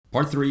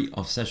Part 3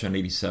 of session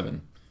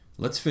 87.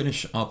 Let's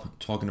finish up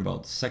talking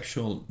about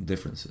sexual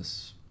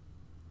differences.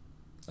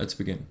 Let's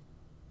begin.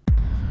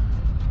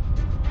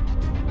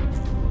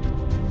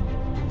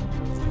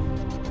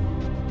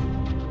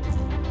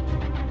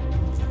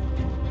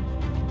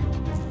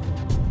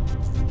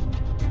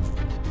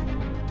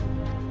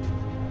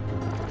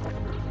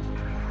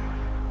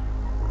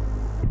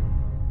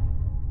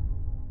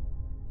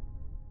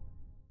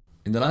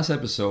 In the last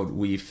episode,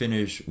 we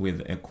finished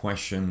with a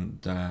question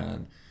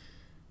that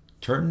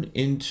turned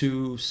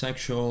into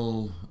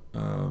sexual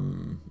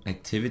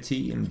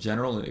activity in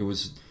general. It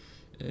was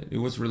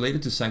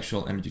related to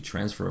sexual energy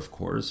transfer, of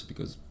course,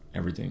 because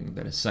everything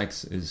that is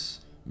sex is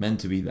meant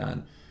to be that.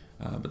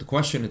 But the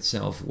question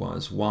itself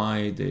was,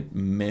 why did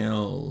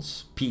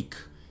males peak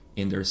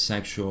in their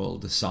sexual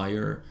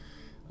desire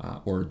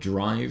or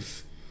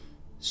drive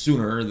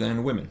sooner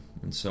than women?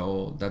 And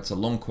so that's a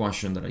long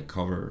question that I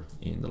cover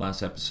in the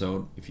last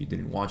episode. If you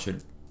didn't watch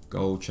it,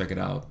 go check it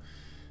out.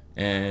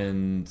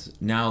 And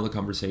now the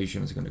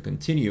conversation is going to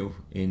continue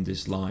in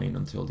this line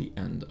until the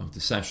end of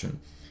the session,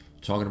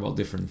 talking about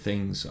different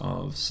things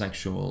of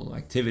sexual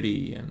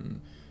activity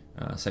and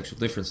sexual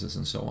differences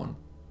and so on.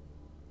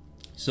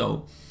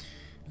 So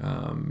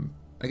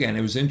again,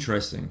 it was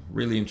interesting,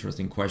 really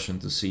interesting question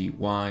to see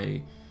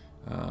why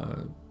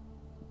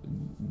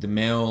the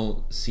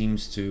male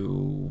seems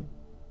to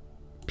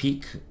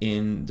peak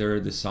in their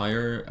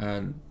desire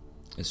at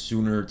a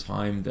sooner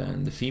time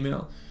than the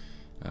female.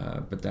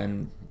 But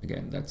then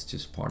again, that's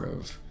just part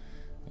of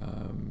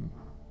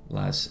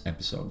last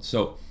episode.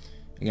 So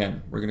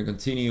again, we're going to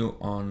continue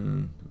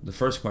on the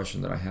first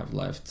question that I have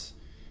left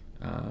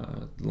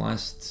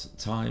last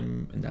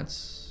time, and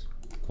that's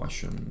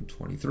question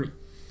 23.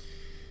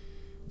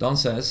 Don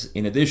says,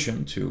 in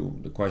addition to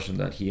the question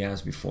that he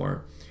asked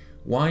before,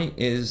 why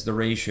is the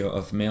ratio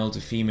of male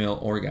to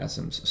female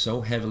orgasms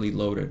so heavily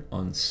loaded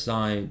on the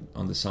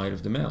side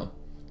of the male?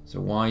 So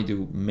why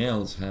do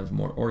males have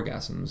more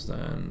orgasms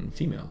than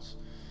females?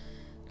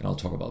 And I'll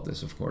talk about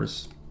this, of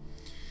course.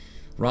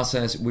 Ross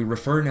says, we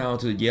refer now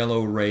to the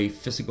yellow ray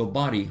physical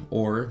body,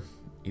 or,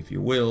 if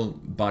you will,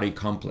 body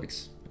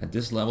complex. At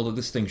this level, the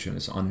distinction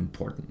is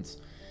unimportant.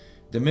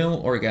 The male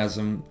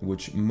orgasm,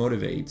 which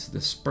motivates the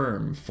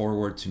sperm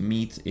forward to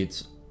meet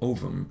its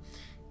ovum,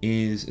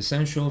 is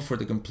essential for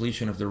the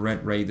completion of the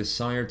red ray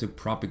desire to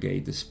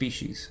propagate the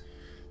species.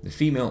 The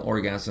female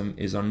orgasm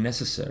is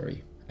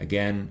unnecessary.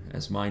 Again,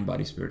 as mind,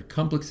 body, spirit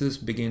complexes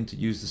begin to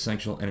use the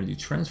sexual energy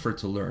transfer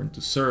to learn,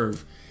 to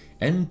serve,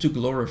 and to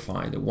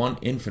glorify the one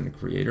infinite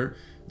creator,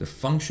 the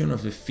function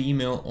of the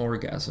female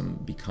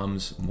orgasm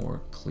becomes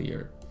more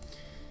clear.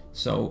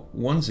 So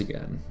once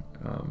again,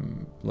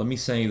 let me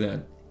say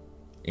that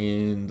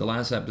in the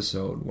last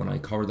episode, when I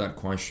covered that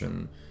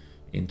question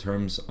in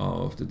terms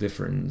of the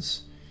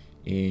difference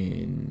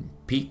in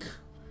peak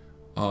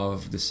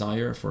of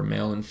desire for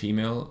male and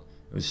female,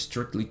 I was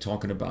strictly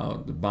talking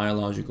about the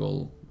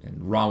biological, and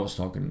Ra was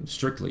talking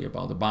strictly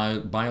about the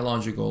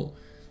biological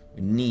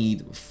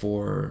need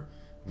for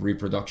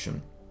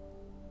reproduction.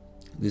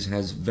 This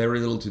has very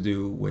little to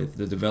do with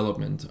the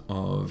development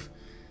of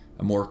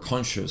a more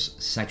conscious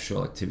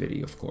sexual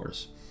activity, of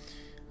course.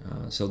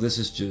 So this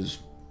is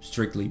just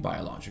strictly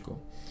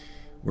biological.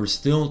 We're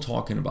still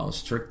talking about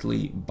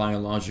strictly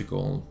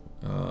biological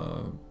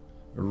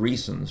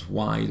reasons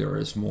why there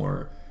is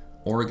more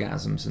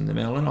orgasms in the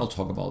male, and I'll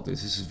talk about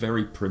this. This is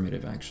very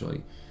primitive,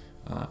 actually,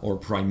 or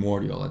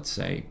primordial, let's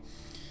say.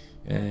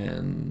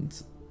 And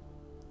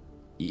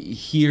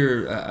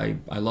here,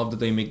 I love that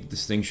they make the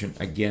distinction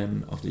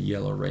again of the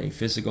yellow ray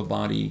physical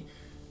body,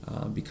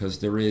 because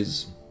there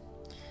is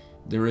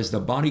the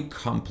body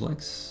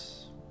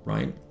complex,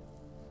 right,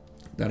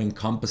 that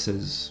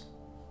encompasses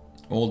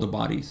all the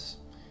bodies,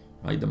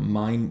 right? The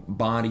mind,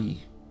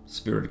 body,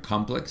 spirit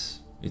complex.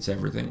 It's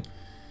everything.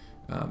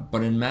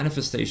 But in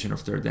manifestation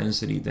of their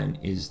density, then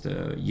is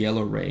the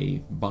yellow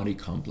ray body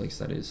complex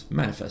that is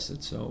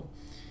manifested. So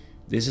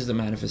this is the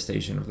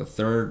manifestation of the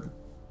third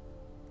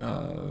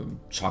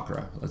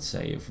chakra, let's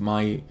say, of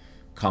my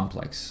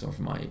complex, of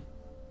my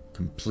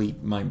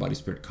complete mind, body,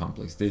 spirit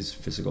complex, this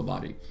physical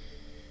body.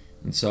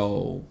 And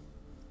so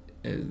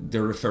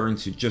they're referring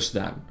to just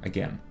that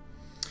again.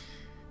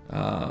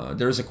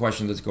 There is a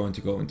question that's going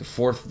to go into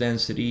fourth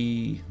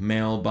density,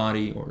 male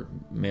body, or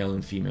male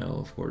and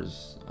female, of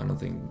course. I don't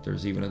think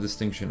there's even a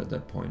distinction at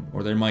that point.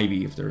 Or there might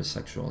be if there is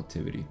sexual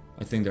activity.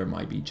 I think there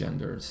might be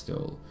gender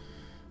still,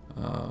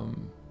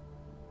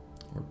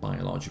 or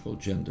biological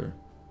gender.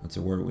 That's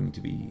a word we need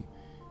to be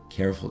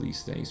careful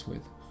these days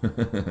with.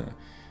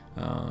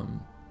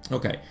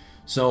 Okay,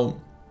 so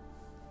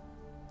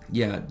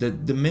yeah,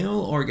 the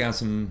male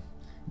orgasm,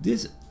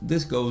 this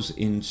goes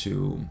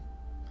into,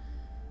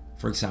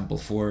 for example,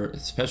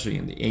 especially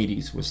in the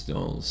 80s, was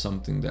still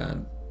something that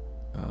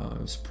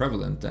was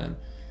prevalent, that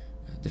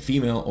the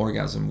female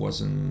orgasm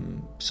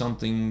wasn't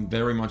something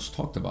very much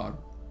talked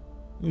about.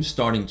 It was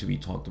starting to be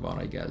talked about,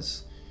 I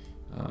guess,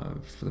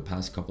 for the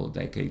past couple of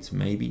decades,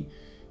 maybe,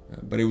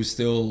 but it was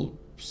still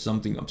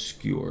something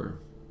obscure,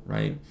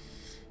 right?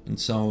 And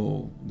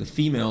so the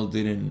female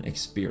didn't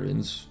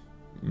experience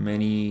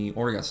many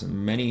orgasms.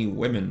 Many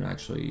women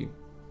actually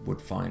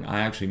would find, I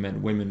actually met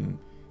women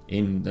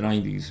in the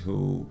 90s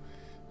who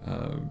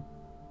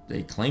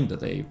they claimed that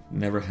they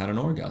never had an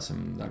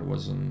orgasm. That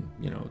wasn't,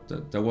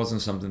 that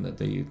wasn't something that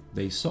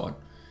they sought.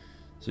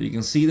 So you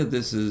can see that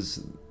this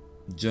is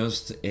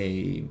just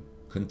a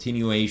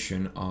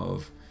continuation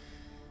of,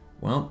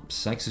 well,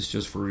 sex is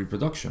just for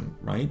reproduction,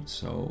 right?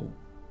 So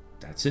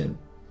that's it.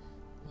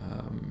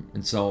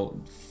 And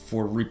so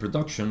for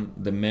reproduction,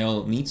 the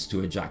male needs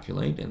to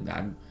ejaculate, and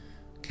that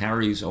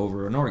carries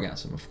over an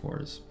orgasm, of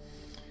course.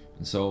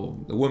 And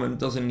so the woman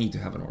doesn't need to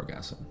have an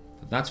orgasm.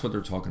 That's what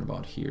they're talking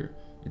about here.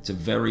 It's a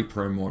very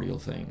primordial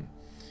thing.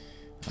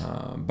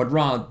 But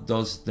Ra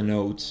does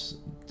denote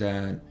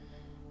that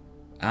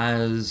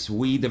as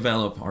we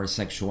develop our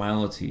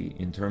sexuality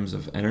in terms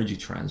of energy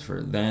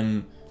transfer,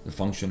 then the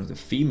function of the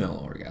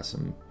female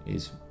orgasm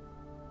is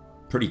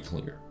pretty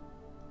clear,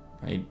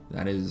 right?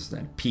 That is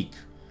that peak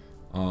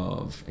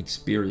of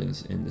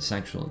experience in the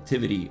sexual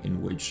activity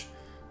in which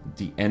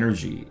the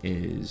energy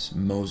is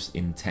most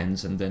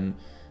intense, and then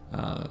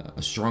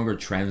a stronger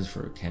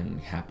transfer can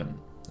happen.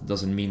 It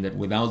doesn't mean that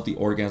without the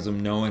orgasm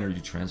no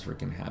energy transfer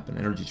can happen.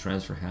 Energy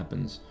transfer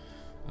happens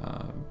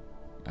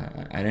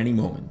at any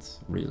moment,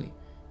 really,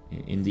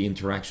 in the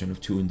interaction of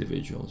two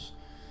individuals.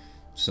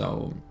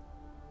 So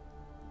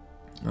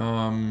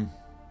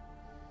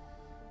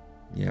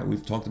yeah,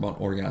 we've talked about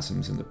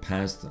orgasms in the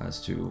past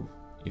as to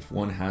if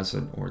one has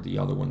it or the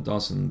other one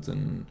doesn't,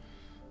 and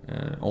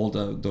all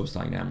those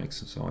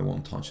dynamics, so I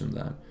won't touch on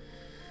that.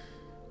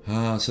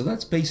 So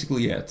that's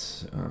basically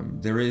it.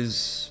 There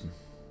is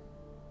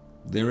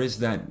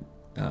that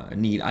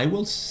need. I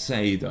will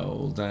say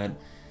though that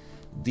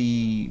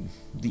the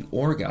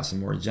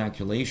orgasm or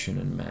ejaculation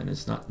in men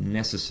is not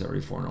necessary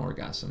for an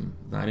orgasm.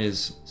 That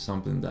is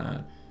something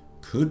that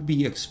could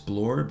be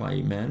explored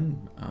by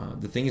men.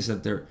 The thing is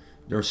that they're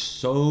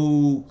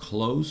so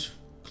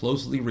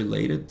closely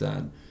related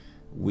that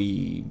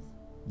we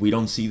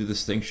don't see the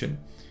distinction.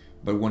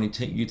 But when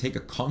you take a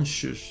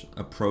conscious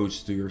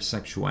approach to your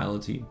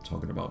sexuality,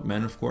 talking about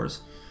men, of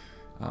course,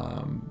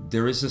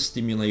 there is a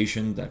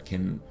stimulation that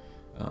can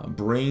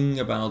bring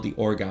about the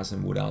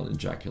orgasm without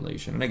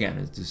ejaculation. And again,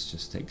 this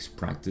just takes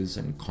practice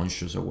and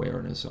conscious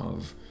awareness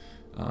of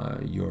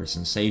your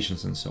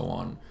sensations and so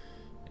on.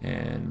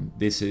 And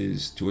this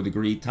is, to a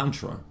degree,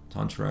 Tantra.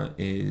 Tantra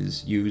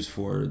is used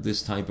for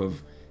this type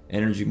of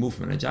energy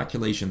movement.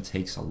 Ejaculation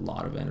takes a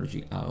lot of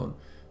energy out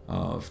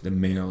of the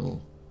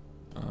male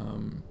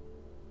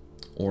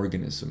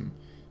organism.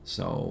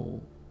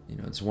 So,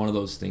 it's one of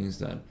those things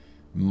that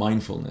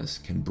mindfulness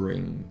can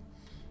bring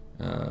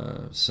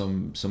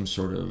some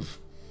sort of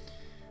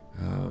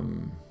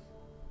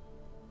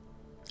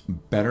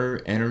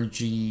better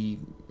energy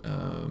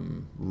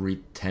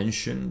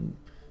retention.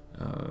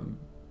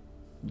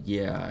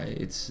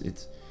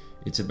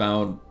 It's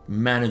about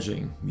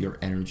managing your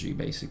energy,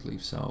 basically.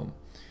 So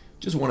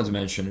just wanted to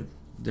mention it.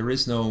 There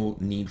is no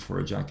need for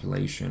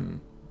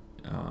ejaculation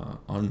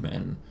on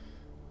men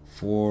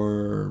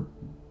for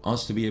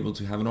us to be able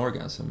to have an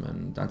orgasm,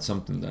 and that's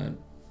something that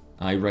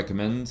I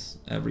recommend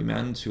every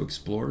man to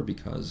explore,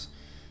 because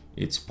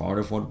it's part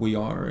of what we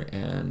are.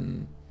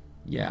 And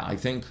yeah, I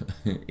think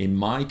in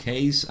my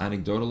case,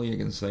 anecdotally, I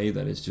can say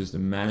that it's just the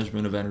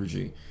management of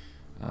energy,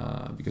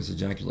 because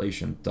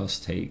ejaculation does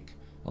take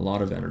a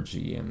lot of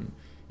energy, and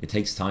it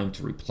takes time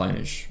to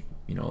replenish,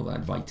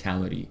 that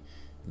vitality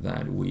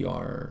that we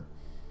are,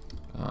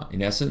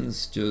 in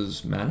essence,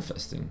 just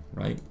manifesting,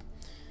 right?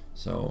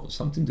 So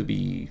something to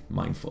be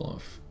mindful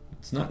of.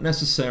 It's not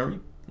necessary,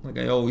 like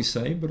I always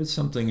say, but it's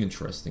something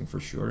interesting for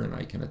sure, and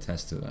I can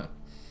attest to that.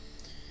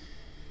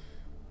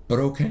 But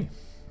okay,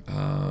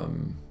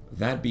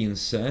 that being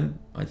said,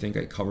 I think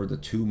I covered the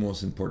two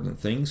most important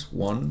things.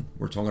 One,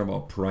 we're talking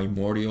about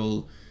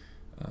primordial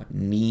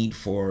need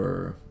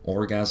for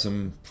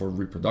orgasm for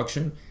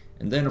reproduction,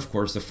 and then of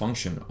course the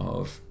function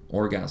of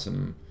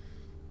orgasm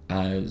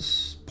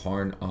as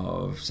part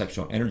of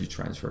sexual energy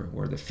transfer,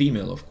 where the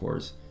female, of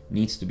course,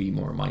 needs to be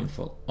more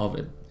mindful of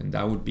it. And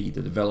that would be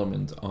the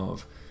development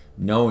of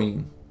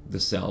knowing the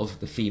self,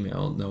 the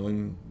female,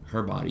 knowing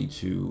her body,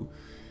 to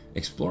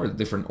explore the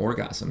different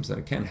orgasms that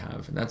it can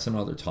have. And that's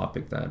another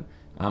topic that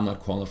I'm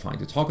not qualified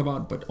to talk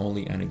about, but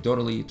only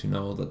anecdotally to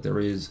know that there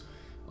is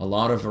a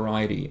lot of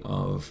variety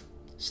of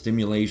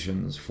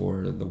stimulations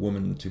for the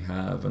woman to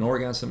have an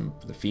orgasm,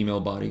 the female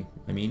body,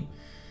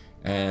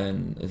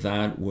 and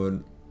that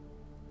would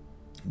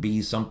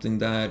be something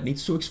that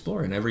needs to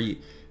explore. And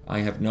I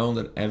have known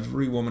that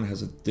every woman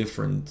has a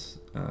different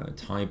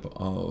type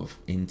of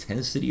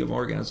intensity of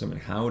orgasm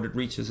and how it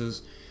reaches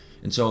us.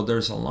 And so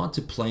there's a lot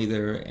to play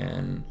there.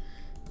 And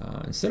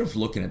instead of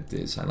looking at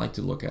this, I like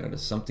to look at it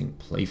as something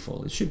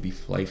playful. It should be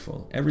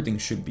playful. Everything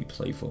should be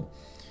playful.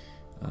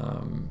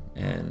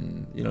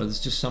 And, it's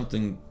just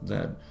something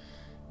that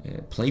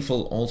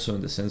playful also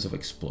in the sense of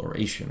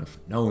exploration, of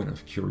knowing,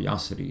 of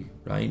curiosity,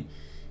 right?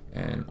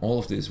 And all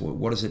of this,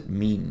 what does it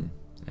mean?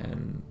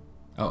 And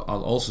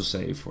I'll also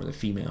say for the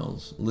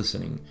females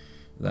listening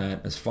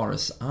that, as far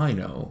as I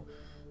know,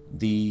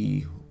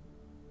 the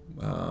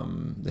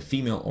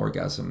female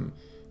orgasm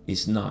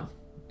is not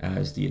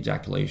as the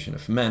ejaculation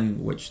of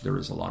men, which there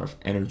is a lot of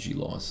energy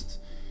lost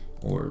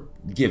or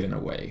given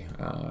away.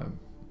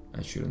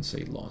 I shouldn't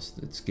say lost.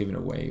 It's given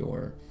away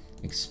or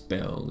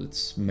expelled.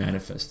 It's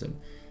manifested.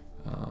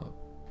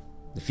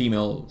 The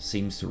female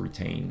seems to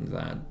retain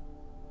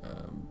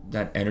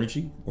that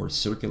energy or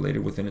circulate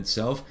it within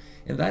itself,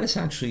 and that is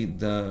actually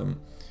the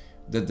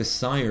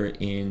desire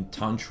in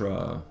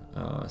Tantra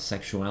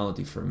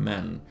sexuality for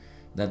men,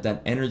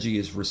 that energy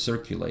is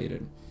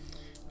recirculated.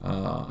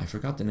 I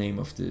forgot the name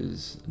of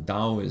this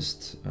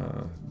Taoist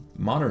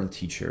modern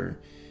teacher.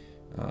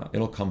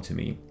 It'll come to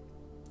me.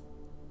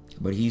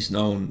 But he's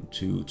known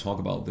to talk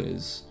about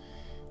this.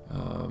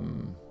 Oh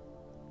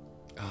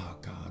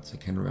God, I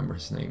can't remember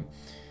his name.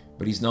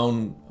 But he's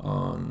known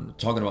on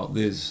talking about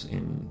this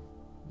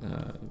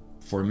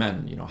for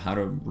men. You know, how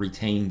to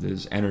retain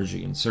this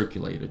energy and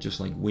circulate it, just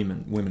like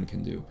women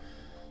can do.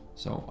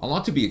 So a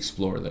lot to be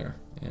explored there,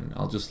 and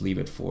I'll just leave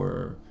it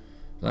for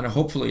that.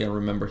 Hopefully, I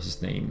remember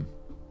his name.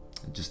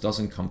 It just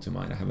doesn't come to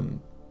mind. I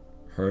haven't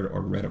heard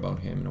or read about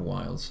him in a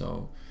while.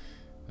 So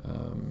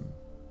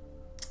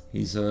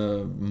he's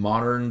a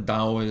modern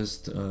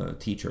Taoist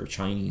teacher,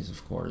 Chinese,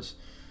 of course,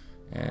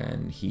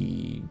 and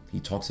he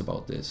talks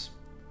about this.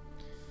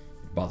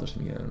 It bothers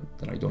me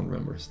that I don't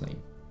remember his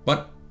name,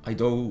 but I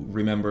do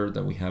remember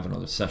that we have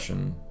another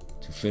session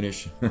to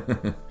finish.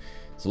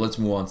 So let's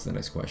move on to the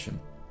next question.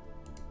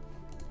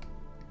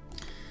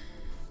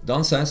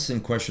 Don says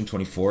in question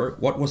 24,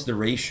 what was the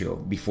ratio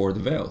before the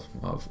veil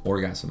of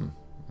orgasm?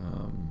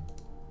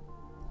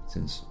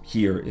 Since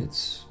here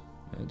it's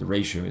the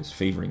ratio is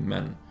favoring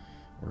men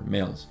or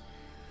males.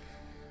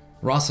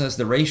 Ross says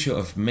the ratio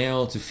of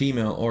male to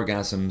female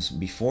orgasms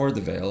before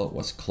the veil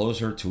was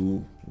closer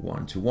to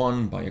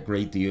 1:1 by a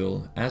great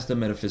deal, as the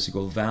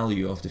metaphysical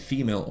value of the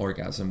female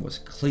orgasm was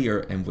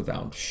clear and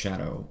without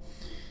shadow.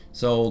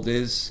 So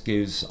this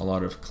gives a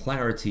lot of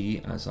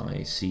clarity, as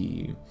I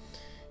see.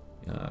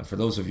 For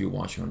those of you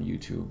watching on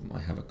YouTube, I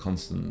have a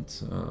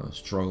constant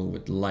struggle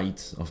with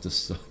light of the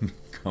sun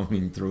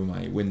coming through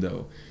my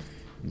window,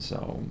 and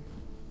so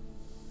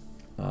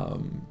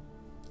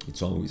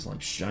it's always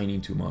like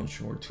shining too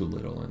much or too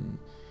little, and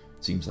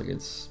it seems like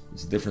it's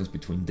a difference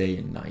between day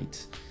and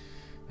night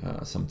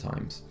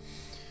sometimes.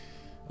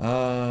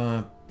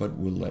 But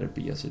we'll let it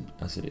be as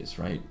it is,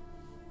 right?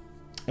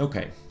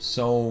 Okay,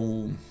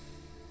 so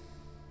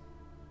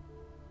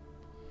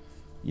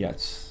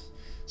yes.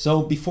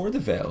 So before the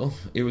veil,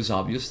 it was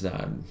obvious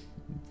that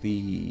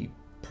the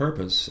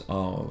purpose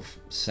of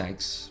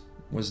sex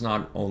was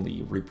not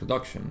only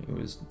reproduction. It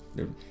was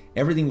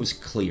everything was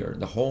clear.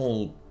 The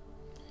whole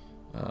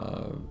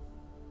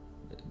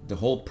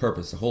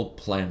purpose, the whole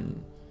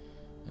plan.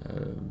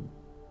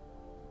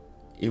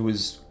 It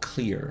was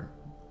clear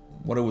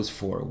what it was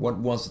for. What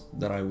was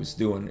that I was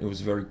doing? It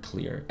was very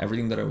clear.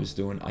 Everything that I was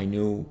doing, I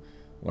knew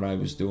what I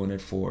was doing it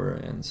for,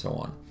 and so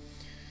on.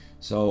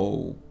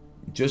 So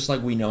just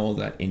like we know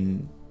that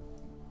in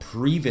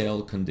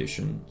pre-veil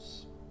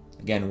conditions,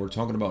 again, we're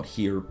talking about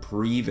here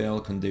pre-veil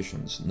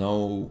conditions,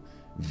 no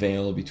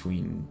veil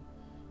between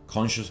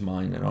conscious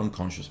mind and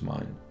unconscious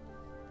mind.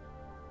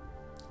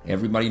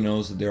 Everybody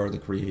knows that they are the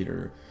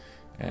creator,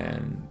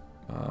 and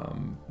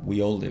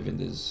we all live in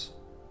this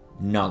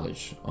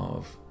knowledge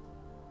of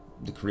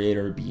the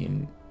creator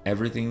being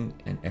everything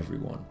and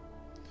everyone.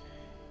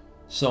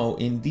 So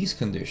in these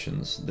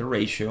conditions, the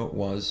ratio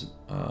was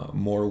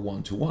more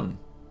 1:1.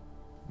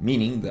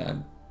 Meaning that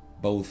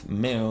both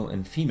male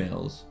and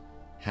females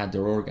had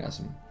their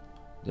orgasm.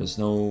 There's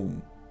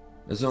no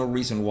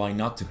reason why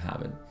not to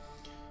have it.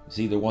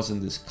 See, there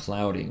wasn't this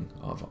clouding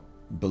of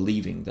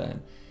believing that,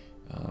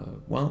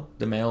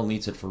 the male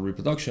needs it for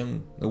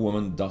reproduction, the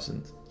woman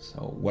doesn't.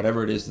 So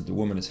whatever it is that the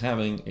woman is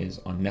having is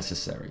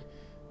unnecessary,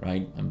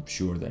 right? I'm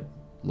sure that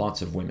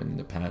lots of women in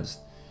the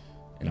past,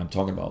 and I'm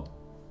talking about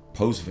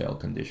post-veil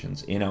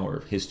conditions in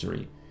our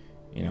history,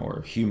 in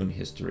our human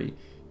history,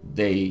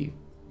 they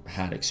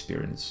had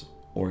experienced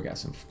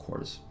orgasm, of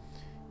course,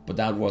 but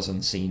that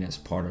wasn't seen as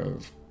part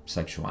of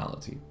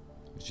sexuality.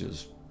 It's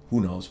just,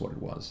 who knows what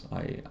it was.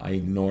 I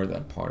ignore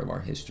that part of our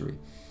history.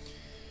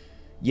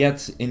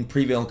 Yet in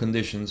pre-veil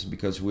conditions,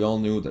 because we all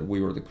knew that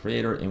we were the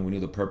creator and we knew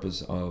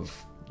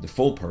the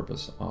full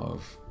purpose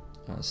of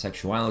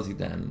sexuality,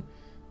 then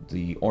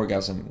the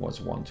orgasm was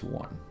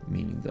 1:1,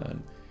 meaning that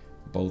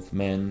both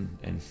men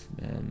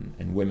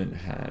and women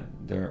had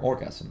their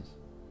orgasms.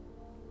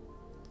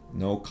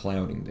 No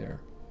clouding there.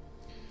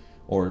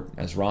 Or,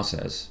 as Ross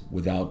says,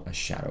 without a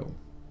shadow.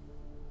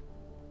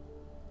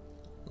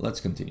 Let's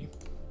continue.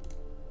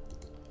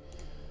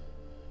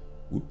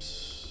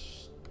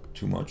 Whoops,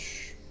 too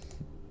much.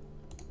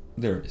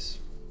 There it is.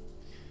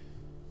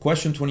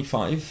 Question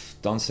 25,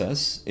 Don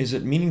says, is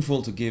it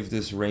meaningful to give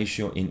this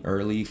ratio in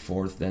early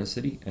fourth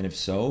density? And if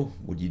so,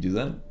 would you do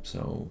that?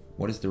 So,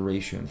 what is the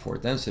ratio in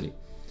fourth density?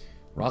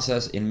 Ross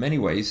says, in many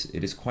ways,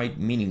 it is quite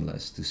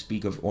meaningless to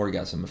speak of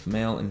orgasm of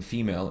male and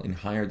female in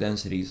higher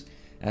densities,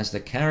 as the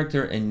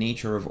character and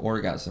nature of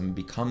orgasm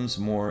becomes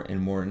more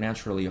and more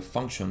naturally a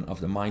function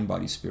of the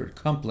mind-body-spirit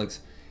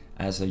complex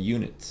as a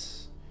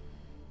unit.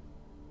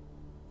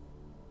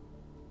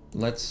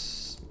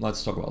 Let's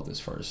talk about this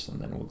first,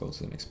 and then we'll go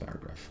to the next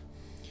paragraph.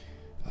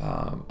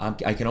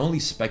 I can only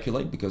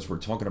speculate because we're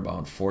talking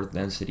about fourth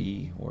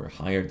density or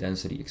higher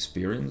density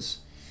experience,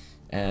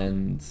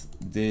 and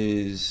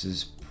this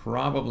is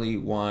probably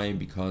why,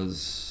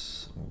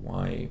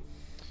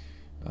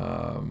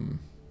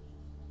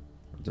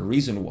 the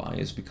reason why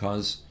is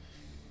because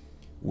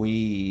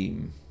we're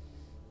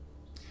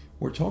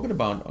talking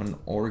about an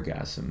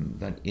orgasm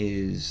that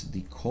is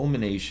the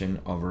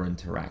culmination of our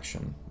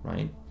interaction,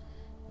 right?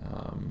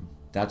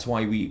 That's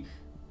why you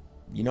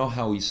know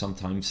how we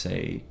sometimes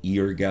say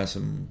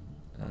eargasm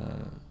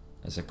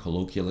as a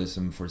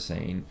colloquialism for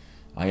saying,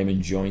 I am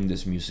enjoying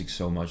this music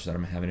so much that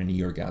I'm having an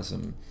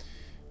eargasm.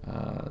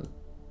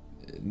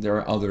 There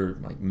are other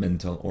like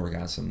mental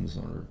orgasms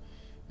or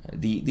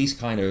these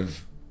kind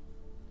of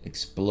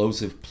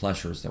explosive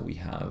pleasures that we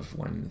have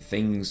when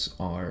things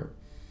are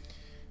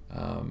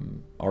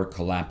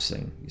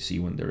collapsing. You see,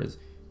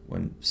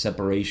 when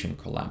separation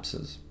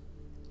collapses.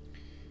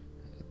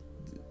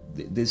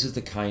 This is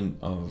the kind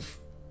of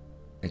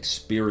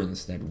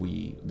experience that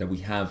we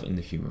have in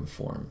the human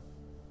form.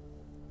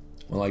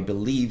 Well, I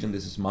believe, and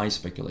this is my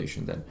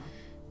speculation, that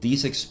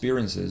these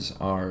experiences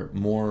are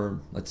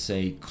more, let's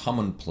say,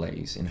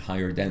 commonplace in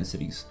higher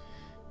densities,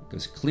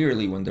 because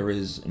clearly when there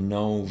is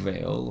no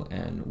veil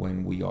and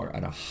when we are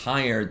at a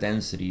higher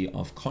density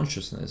of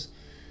consciousness,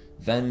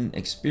 then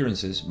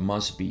experiences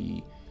must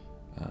be,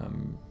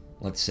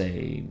 let's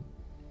say,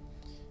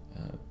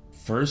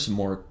 first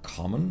more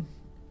common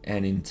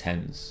and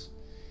intense.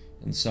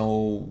 And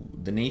so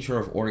the nature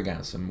of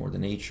orgasm, or the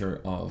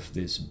nature of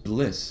this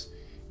bliss,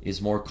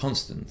 is more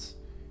constant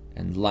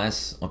and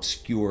less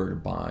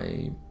obscured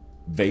by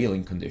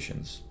veiling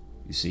conditions,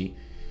 you see.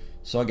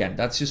 So again,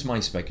 that's just my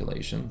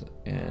speculation,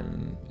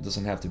 and it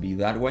doesn't have to be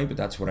that way, but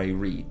that's what I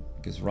read.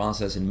 Because Ra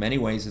says, in many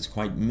ways it's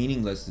quite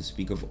meaningless to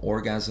speak of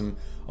orgasm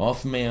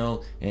of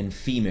male and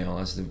female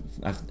as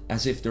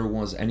if there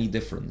was any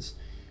difference.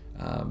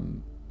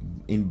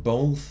 In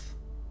both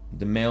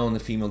the male and the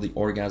female, the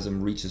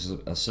orgasm reaches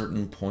a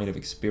certain point of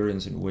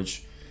experience in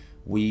which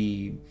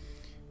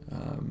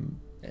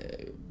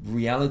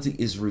reality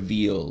is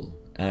revealed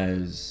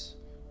as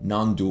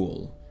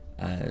non-dual,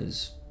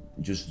 as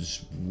just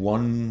this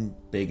one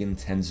big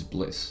intense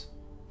bliss,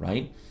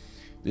 right?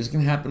 This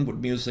can happen with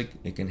music.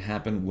 It can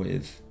happen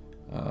with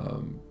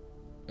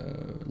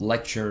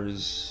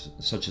lectures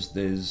such as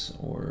this,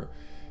 or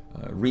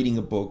reading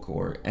a book,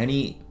 or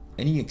any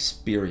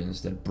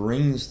experience that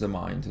brings the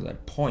mind to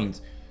that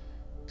point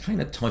kind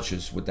of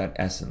touches with that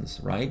essence,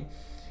 right?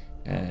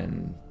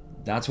 And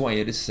that's why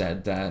it is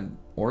said that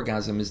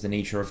orgasm is the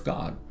nature of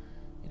God.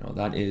 You know,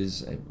 that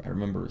is, I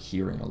remember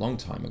hearing a long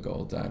time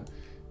ago that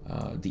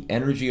the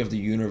energy of the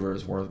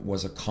universe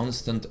was a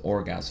constant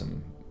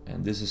orgasm.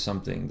 And this is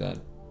something that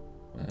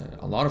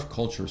a lot of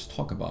cultures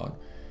talk about,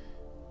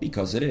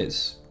 because it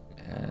is.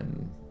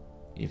 And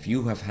if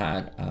you have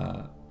had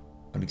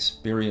an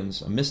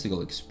experience, a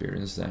mystical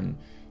experience, then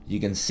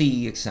you can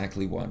see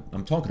exactly what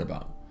I'm talking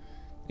about.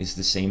 It's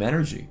the same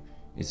energy.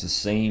 It's the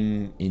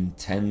same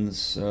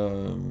intense,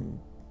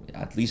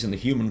 at least in the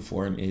human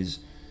form,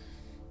 it's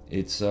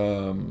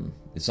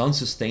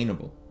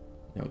unsustainable.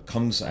 You know, it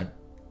comes at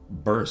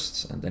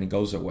bursts and then it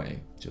goes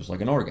away, just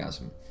like an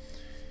orgasm.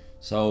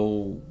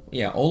 So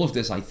yeah, all of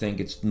this, I think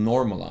it's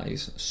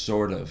normalized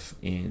sort of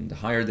in the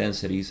higher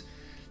densities,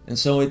 and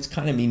so it's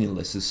kind of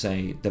meaningless to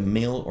say the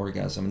male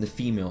orgasm and the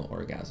female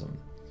orgasm.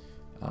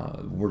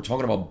 We're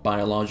talking about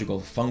biological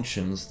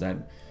functions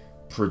that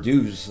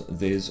produce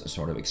this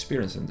sort of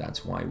experience, and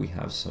that's why we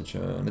have such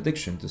an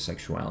addiction to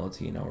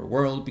sexuality in our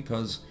world,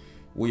 because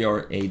we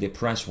are a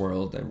depressed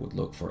world that would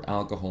look for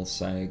alcohol,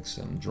 sex,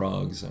 and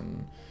drugs,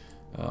 and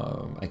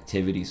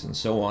activities, and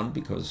so on,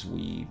 because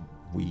we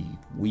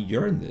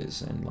yearn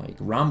this. And like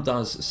Ram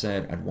Dass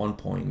said at one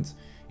point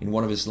in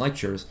one of his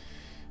lectures,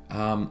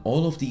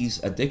 all of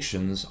these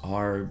addictions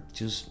are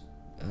just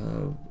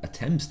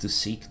attempts to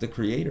seek the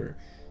creator,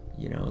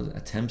 you know,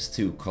 attempts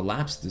to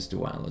collapse this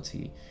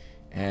duality.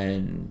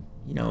 And,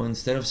 you know,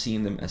 instead of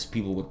seeing them as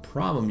people with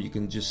problem, you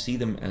can just see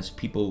them as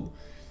people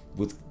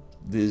with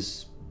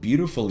this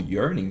beautiful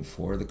yearning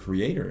for the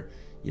creator,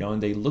 you know,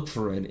 and they look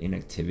for it in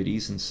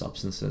activities and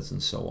substances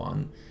and so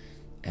on.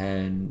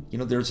 And, you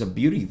know, there's a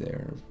beauty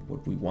there.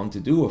 What we want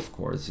to do, of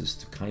course, is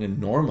to kind of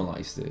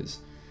normalize this.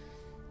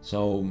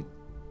 So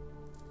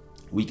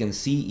we can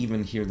see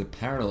even here the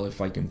parallel, if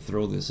I can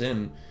throw this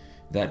in,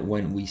 that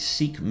when we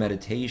seek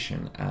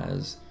meditation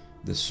as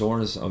the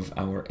source of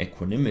our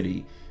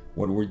equanimity,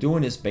 what we're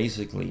doing is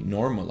basically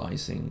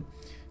normalizing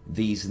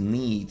these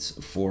needs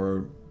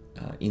for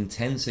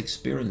intense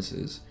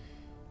experiences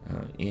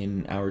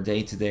in our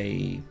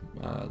day-to-day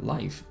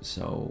life.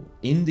 So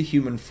in the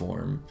human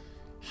form,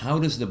 how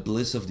does the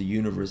bliss of the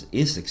universe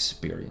is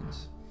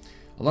experienced?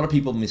 A lot of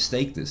people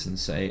mistake this and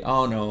say,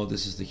 oh no,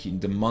 this is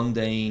the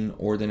mundane,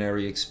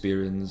 ordinary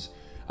experience.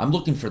 I'm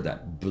looking for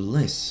that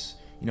bliss,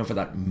 for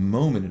that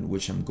moment in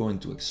which I'm going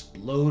to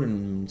explode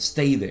and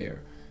stay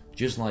there,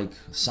 just like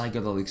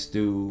psychedelics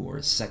do,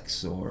 or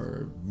sex,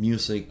 or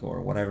music,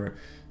 or whatever.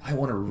 I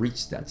want to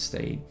reach that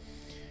state.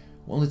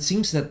 Well, it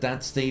seems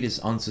that state is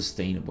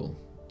unsustainable,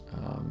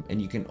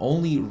 and you can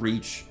only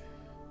reach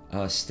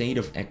a state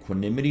of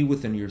equanimity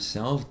within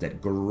yourself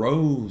that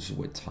grows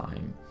with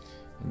time.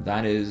 And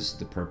that is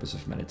the purpose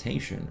of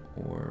meditation,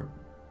 or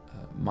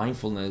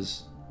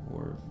mindfulness,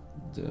 or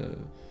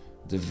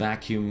the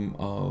vacuum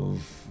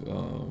of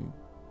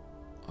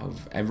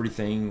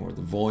everything, or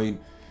the void.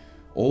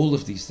 All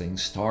of these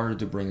things started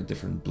to bring a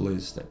different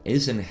bliss that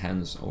is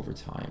enhanced over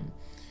time.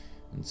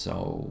 And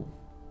so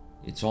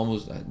it's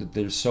almost,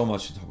 there's so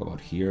much to talk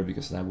about here,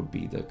 because that would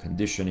be the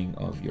conditioning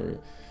of your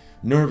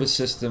nervous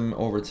system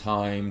over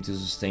time to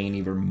sustain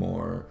even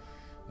more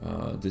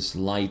this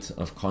light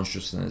of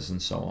consciousness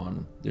and so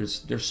on.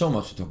 There's so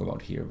much to talk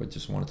about here, but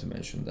just wanted to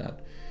mention that.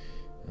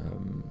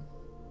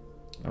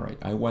 All right,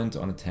 I went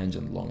on a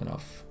tangent long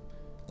enough.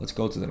 Let's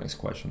go to the next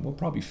question. We'll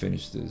probably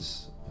finish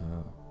this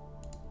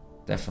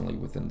definitely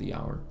within the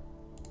hour.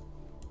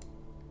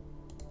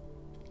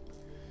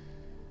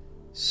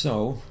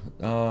 So,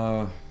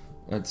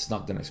 that's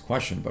not the next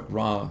question, but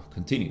Ra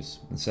continues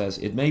and says,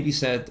 it may be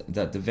said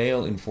that the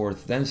veil in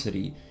fourth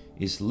density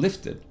is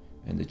lifted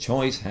and the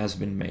choice has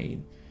been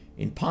made.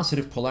 In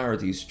positive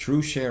polarities,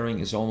 true sharing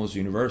is almost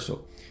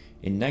universal.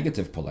 In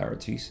negative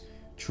polarities,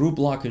 true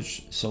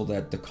blockage so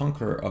that the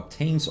conqueror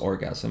obtains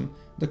orgasm,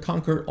 the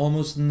conquered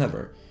almost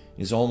never,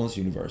 is almost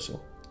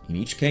universal. In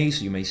each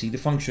case, you may see the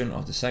function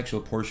of the sexual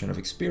portion of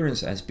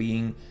experience as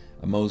being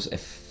a most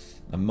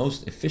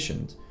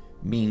efficient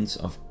means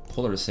of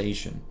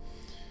polarization.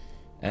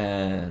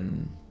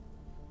 And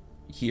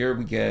here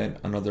we get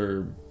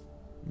another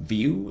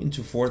view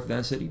into fourth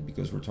density,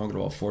 because we're talking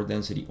about fourth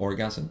density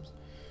orgasms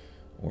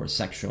or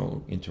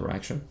sexual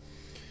interaction.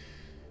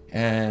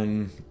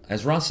 And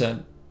as Ra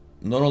said,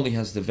 not only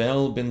has the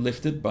veil been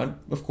lifted, but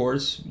of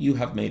course you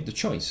have made the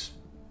choice.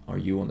 Are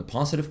you on the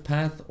positive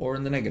path or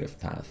in the negative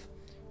path?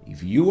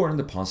 If you are in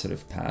the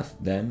positive path,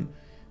 then,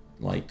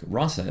 like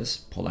Ra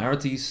says,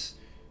 polarities,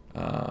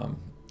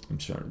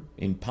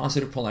 in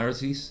positive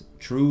polarities,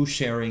 true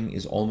sharing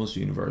is almost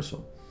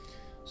universal.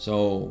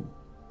 So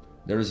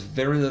there is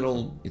very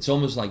little, it's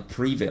almost like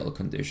pre-veil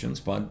conditions,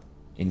 but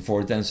in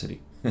fourth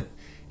density.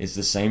 It's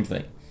the same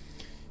thing.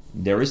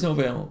 There is no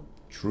veil,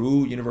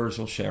 true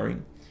universal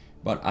sharing,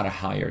 but at a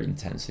higher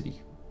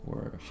intensity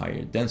or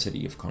higher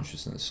density of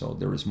consciousness. So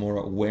there is more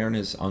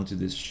awareness onto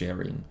this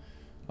sharing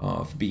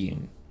of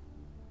being.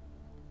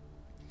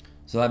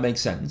 So that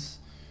makes sense.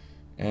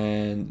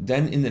 And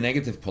then in the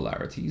negative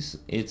polarities,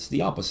 it's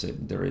the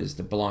opposite. There is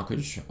the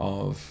blockage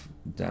of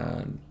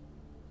that,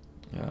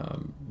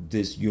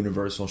 this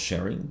universal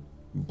sharing,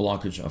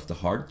 blockage of the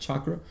heart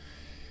chakra.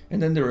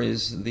 And then there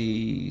is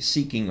the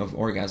seeking of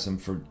orgasm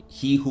for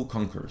he who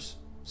conquers.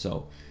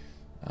 So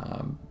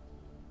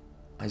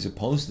I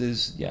suppose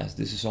this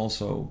is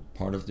also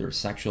part of their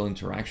sexual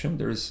interaction.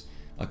 There is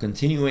a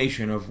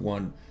continuation of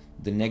what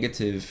the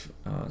negative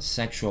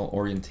sexual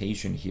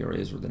orientation here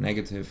is, or the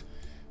negative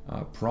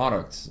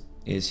product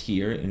is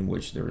here, in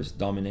which there is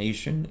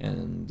domination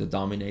and the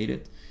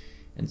dominated,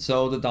 and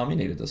so the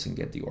dominated doesn't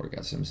get the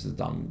orgasms,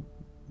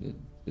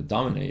 the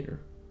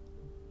dominator,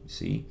 you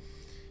see.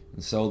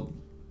 And so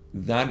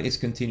that is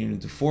continuing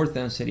into fourth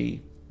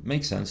density.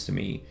 Makes sense to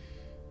me,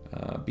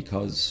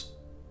 because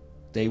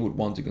they would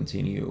want to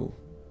continue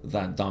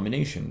that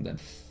domination, that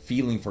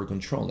feeling for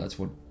control. That's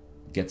what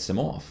gets them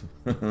off.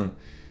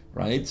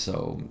 Right?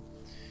 So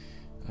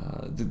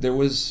there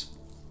was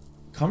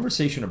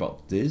conversation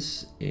about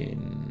this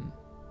in,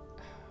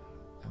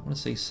 I want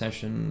to say,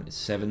 session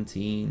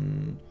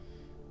 17,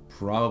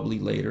 probably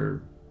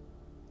later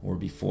or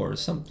before,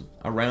 something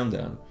around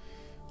then.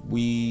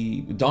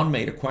 Don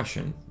made a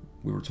question.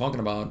 We were talking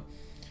about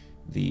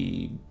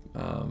the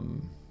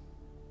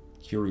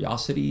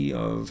curiosity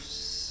of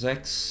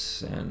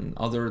sex and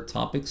other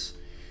topics,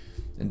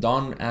 and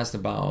Don asked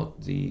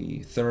about the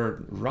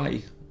Third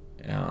Reich,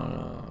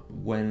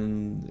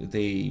 when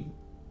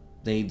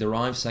they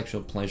derive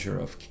sexual pleasure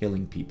of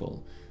killing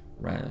people,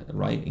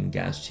 right, in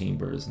gas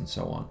chambers and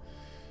so on.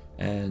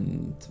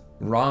 And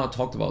Ra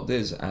talked about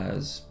this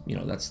as,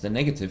 that's the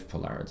negative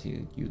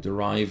polarity. You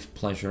derive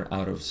pleasure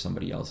out of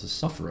somebody else's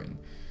suffering.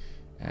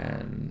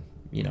 And,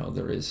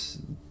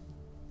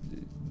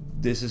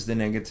 this is the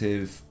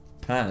negative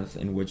path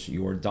in which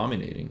you are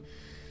dominating.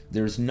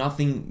 There's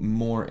nothing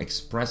more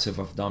expressive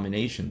of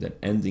domination than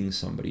ending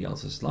somebody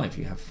else's life.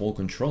 You have full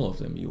control of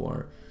them.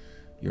 You're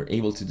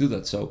able to do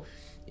that. So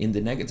in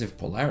the negative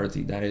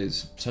polarity, that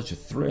is such a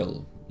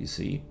thrill, you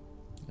see.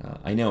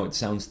 I know it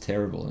sounds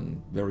terrible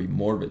and very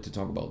morbid to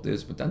talk about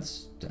this, but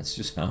that's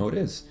just how it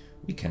is.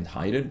 We can't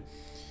hide it.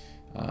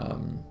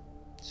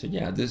 So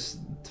yeah, this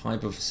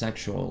type of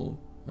sexual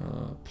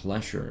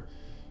pleasure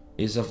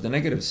is of the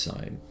negative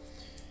side.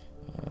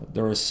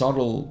 There are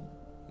subtle,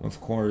 of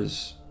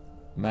course,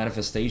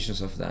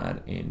 manifestations of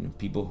that in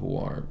people who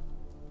are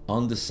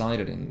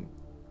undecided and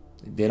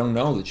they don't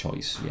know the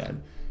choice yet.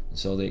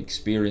 So they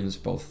experience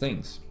both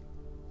things.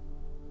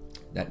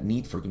 That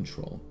need for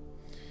control.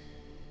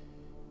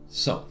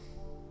 So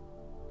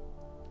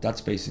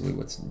that's basically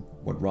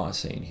what Ra is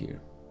saying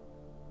here.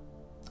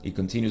 It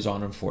continues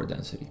on 4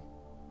 density.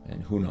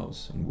 And who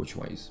knows in which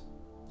ways.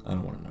 I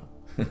don't want to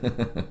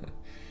know.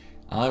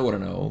 I want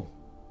to know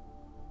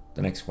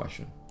the next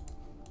question.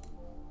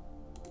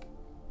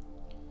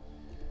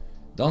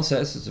 Don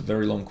says it's a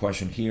very long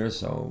question here,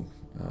 so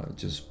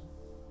just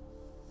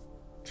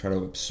try to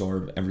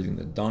absorb everything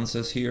that Don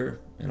says here,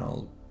 and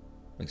I'll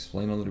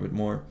explain a little bit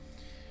more.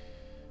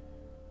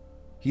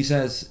 He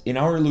says, in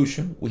our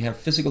illusion, we have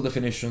physical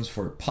definitions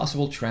for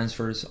possible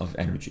transfers of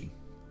energy.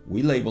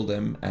 We label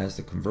them as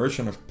the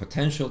conversion of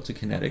potential to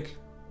kinetic,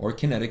 or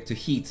kinetic to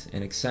heat,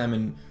 and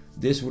examine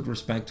this with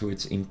respect to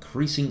its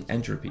increasing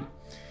entropy.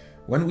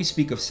 When we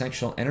speak of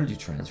sexual energy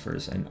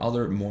transfers and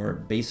other more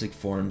basic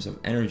forms of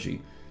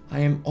energy, I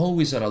am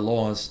always at a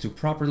loss to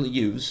properly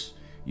use,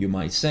 you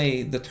might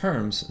say, the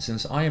terms,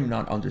 since I am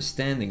not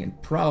understanding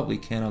and probably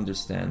can't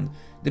understand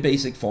the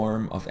basic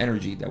form of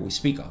energy that we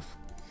speak of.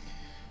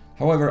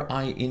 However,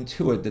 I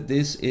intuit that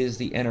this is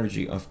the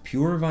energy of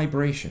pure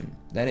vibration,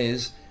 that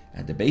is,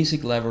 at the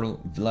basic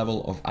level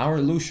of our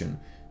illusion,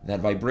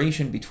 that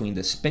vibration between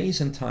the space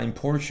and time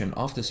portion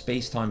of the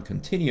space-time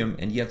continuum,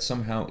 and yet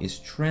somehow is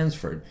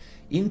transferred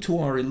into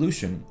our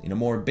illusion in a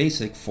more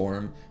basic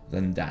form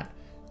than that.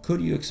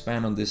 Could you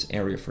expand on this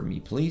area for me,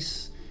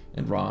 please?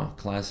 And Ra,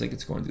 classic,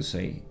 it's going to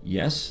say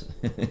yes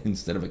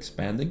instead of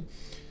expanding.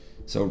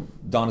 So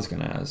Don is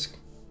going to ask,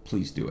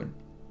 please do it.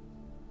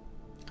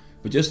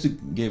 But just to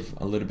give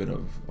a little bit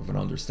of an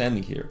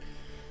understanding here.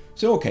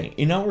 So, okay,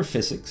 in our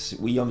physics,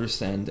 we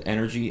understand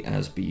energy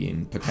as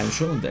being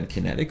potential and then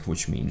kinetic,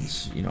 which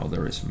means,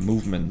 there is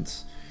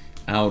movement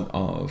out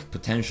of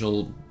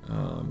potential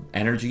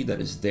energy that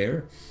is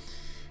there.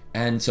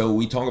 And so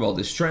we talk about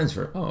this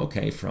transfer. Oh,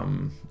 okay,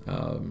 from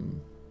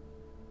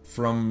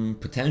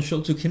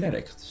potential to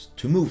kinetic,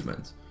 to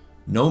movement.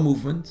 No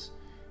movement,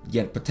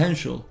 yet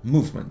potential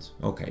movement.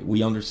 Okay,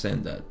 we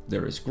understand that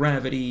there is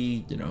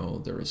gravity,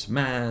 there is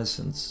mass,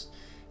 and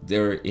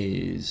there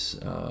is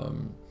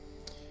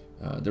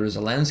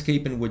a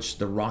landscape in which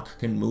the rock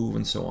can move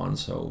and so on.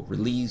 So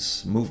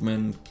release,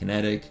 movement,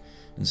 kinetic.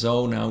 And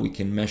so now we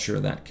can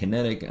measure that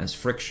kinetic as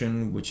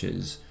friction, which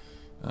is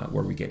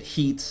where we get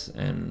heat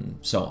and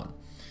so on.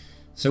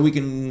 So we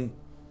can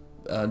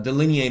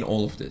delineate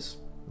all of this,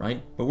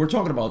 right? But we're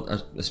talking about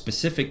a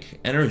specific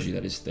energy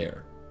that is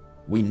there.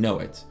 We know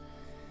it.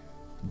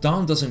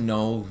 Don doesn't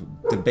know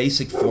the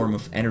basic form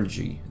of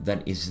energy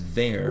that is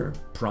there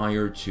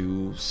prior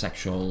to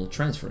sexual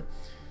transfer.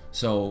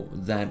 So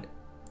that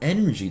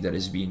energy that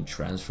is being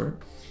transferred,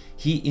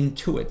 he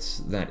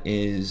intuits that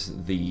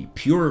is the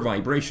pure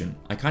vibration.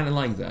 I kind of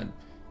like that.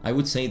 I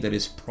would say that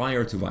it's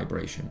prior to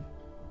vibration,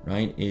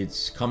 right?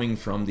 It's coming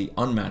from the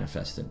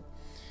unmanifested,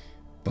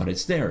 but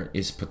it's there,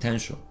 it's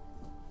potential.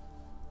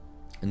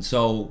 And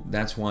so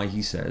that's why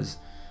he says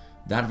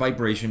that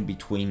vibration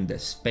between the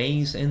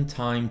space and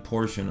time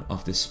portion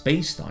of the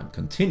space-time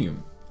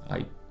continuum,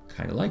 I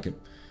kind of like it.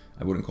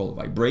 I wouldn't call it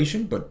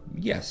vibration, but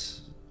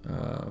yes,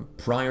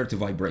 prior to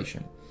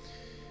vibration.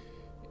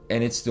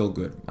 And it's still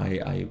good.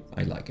 I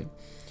like it.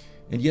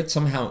 And yet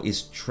somehow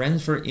is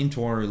transferred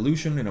into our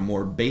illusion in a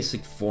more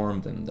basic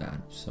form than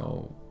that.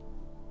 So,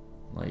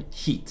 like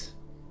heat,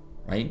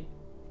 right?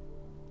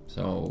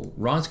 So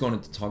Ra's going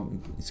to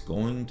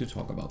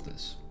talk about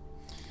this.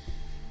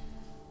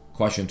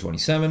 Question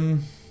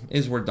 27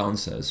 is where Don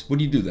says, would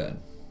you do that?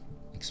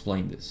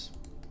 Explain this.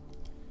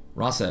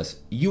 Ra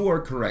says, you are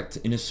correct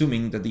in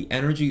assuming that the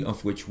energy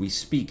of which we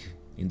speak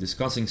in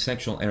discussing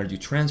sexual energy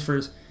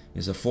transfers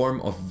is a form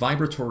of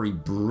vibratory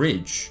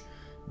bridge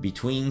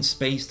between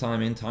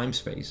space-time and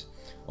time-space.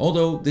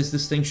 Although this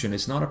distinction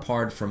is not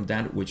apart from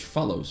that which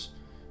follows.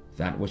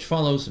 That which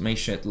follows may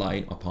shed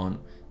light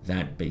upon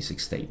that basic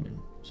statement.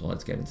 So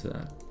let's get into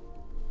that.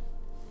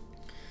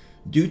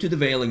 Due to the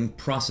veiling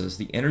process,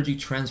 the energy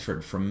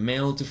transferred from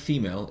male to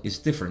female is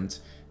different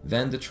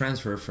than the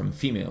transfer from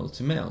female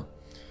to male.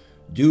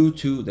 Due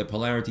to the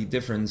polarity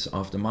difference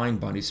of the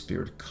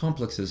mind-body-spirit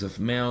complexes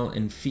of male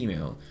and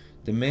female,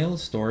 the male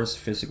stores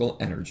physical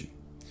energy.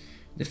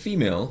 The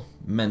female,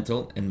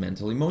 mental and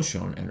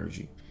mental-emotional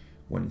energy.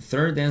 When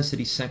third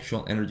density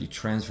sexual energy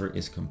transfer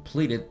is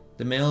completed,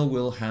 the male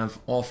will have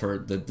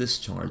offered the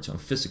discharge of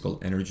physical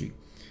energy.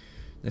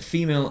 The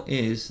female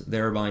is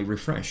thereby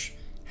refreshed,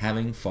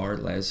 having far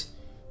less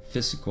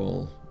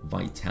physical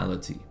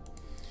vitality.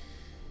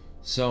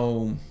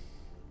 So,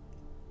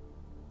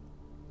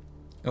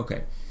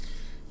 okay.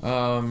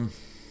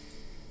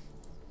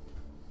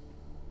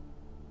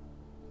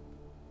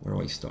 Where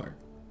do I start?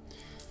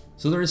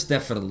 So there is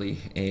definitely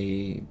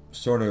a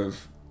sort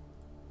of,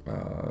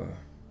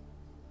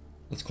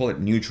 let's call it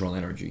neutral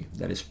energy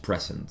that is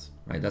present,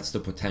 right? That's the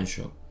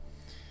potential.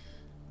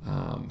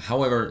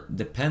 However,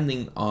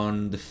 depending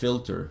on the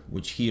filter,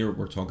 which here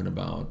we're talking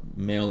about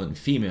male and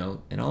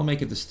female, and I'll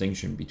make a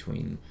distinction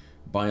between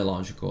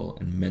biological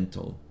and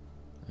mental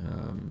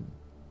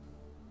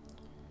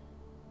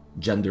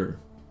gender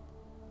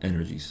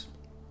energies.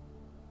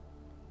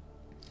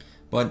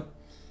 But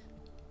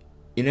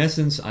in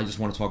essence, I just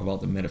want to talk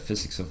about the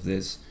metaphysics of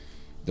this,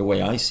 the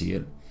way I see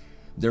it.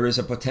 There is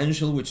a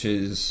potential which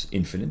is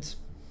infinite,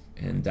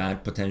 and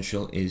that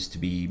potential is to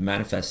be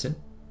manifested,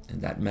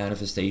 and that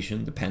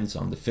manifestation depends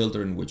on the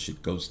filter in which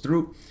it goes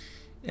through.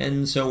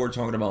 And so we're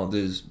talking about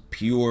this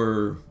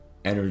pure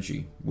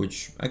energy,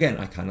 which again,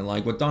 I kind of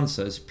like what Don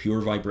says,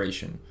 pure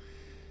vibration,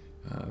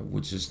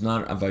 which is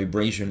not a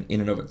vibration in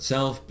and of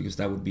itself, because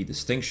that would be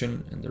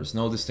distinction, and there's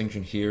no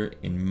distinction here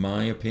in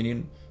my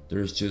opinion.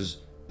 There's just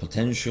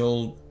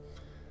potential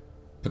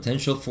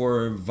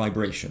for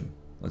vibration,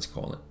 let's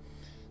call it.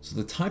 So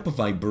the type of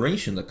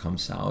vibration that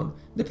comes out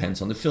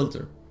depends on the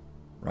filter,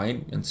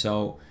 right? And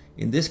so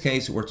in this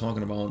case, we're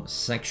talking about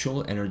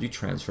sexual energy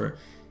transfer,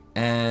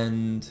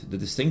 and the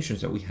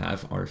distinctions that we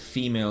have are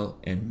female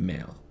and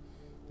male.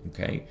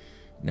 Okay,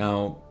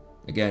 now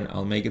again,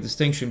 I'll make a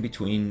distinction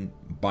between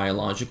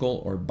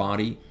biological or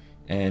body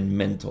and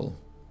mental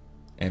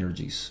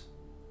energies,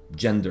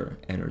 gender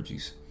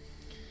energies.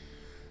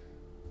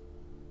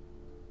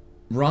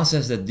 Ra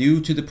says that due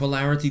to the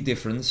polarity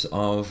difference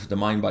of the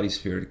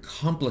mind-body-spirit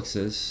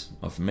complexes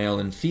of male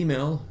and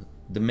female,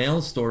 the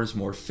male stores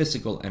more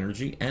physical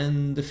energy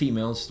and the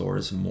female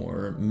stores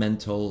more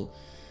mental,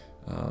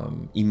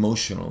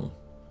 emotional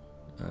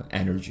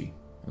energy.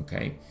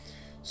 Okay,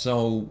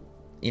 so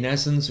in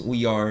essence,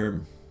 we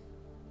are,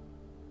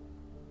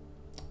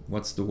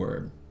 what's the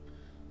word?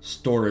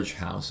 Storage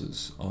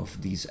houses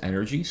of these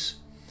energies,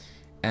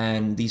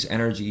 and these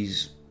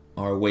energies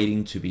are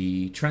waiting to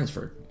be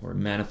transferred or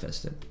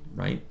manifested,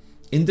 right?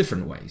 In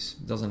different ways.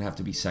 It doesn't have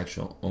to be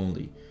sexual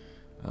only,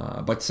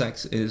 but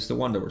sex is the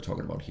one that we're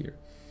talking about here.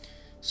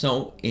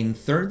 So in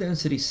third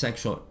density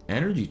sexual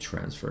energy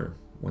transfer,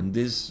 when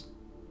this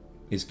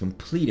is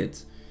completed,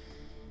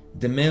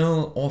 the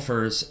male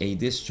offers a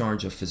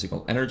discharge of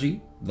physical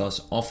energy,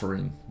 thus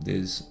offering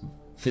this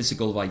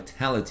physical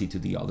vitality to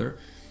the other,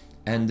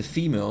 and the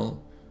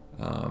female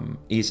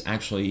is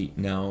actually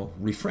now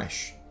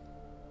refreshed,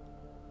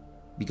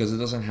 because it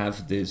doesn't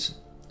have this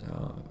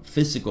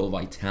physical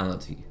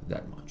vitality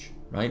that much,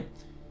 right?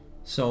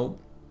 So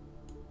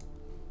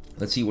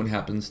let's see what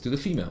happens to the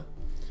female,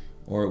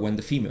 or when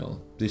the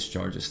female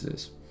discharges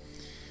this.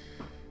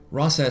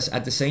 Ra says,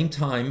 at the same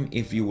time,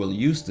 if you will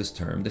use this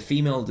term, the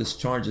female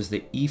discharges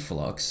the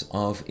efflux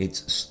of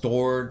its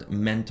stored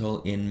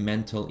mental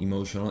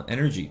emotional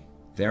energy,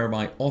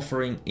 thereby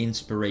offering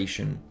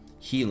inspiration,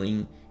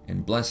 healing,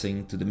 and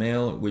blessing to the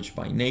male, which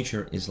by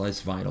nature is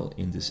less vital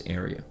in this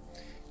area.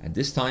 At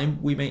this time,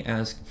 we may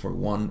ask for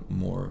one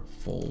more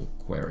full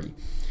query.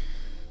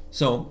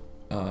 So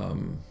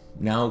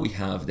now we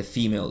have the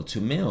female to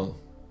male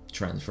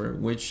transfer,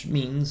 which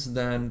means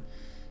that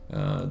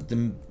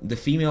the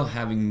female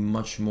having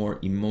much more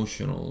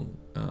emotional,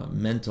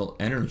 mental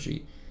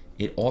energy,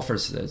 it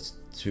offers this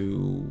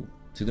to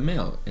the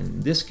male. In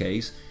this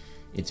case,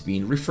 it's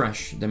being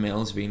refreshed. The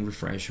male is being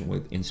refreshed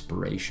with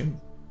inspiration.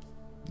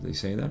 Do they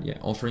say that? Yeah,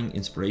 offering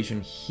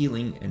inspiration,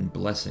 healing, and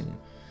blessing.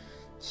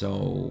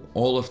 So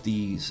all of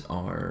these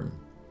are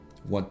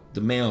what the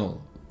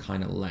male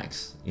kind of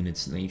lacks in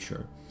its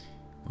nature,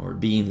 or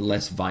being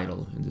less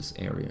vital in this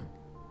area.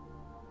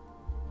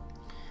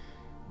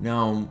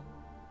 Now,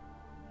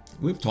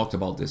 we've talked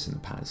about this in the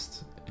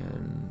past,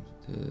 and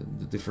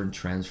the different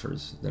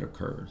transfers that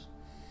occurs.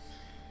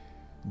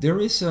 There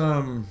is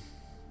a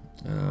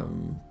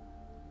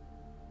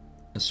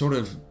sort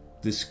of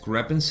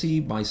discrepancy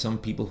by some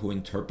people who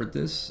interpret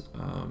this.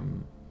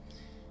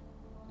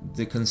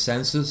 The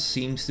consensus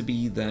seems to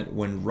be that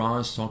when Ra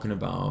is talking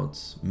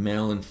about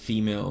male and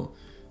female,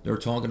 they're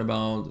talking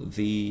about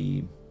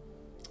the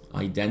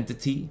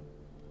identity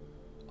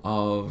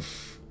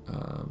of,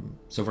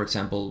 so for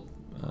example,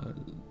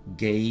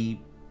 gay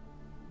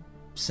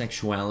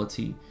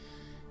sexuality.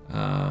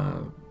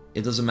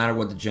 It doesn't matter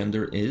what the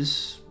gender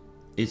is,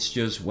 it's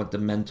just what the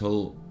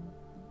mental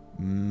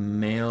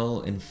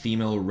male and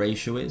female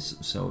ratio is.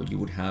 So you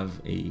would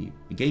have a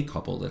gay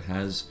couple that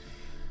has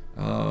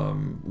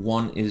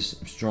one is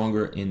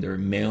stronger in their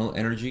male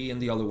energy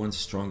and the other one's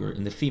stronger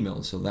in the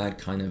female, so that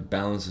kind of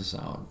balances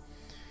out.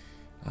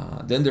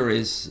 Then there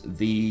is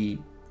the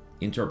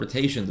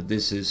interpretation that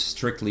this is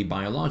strictly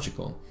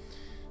biological.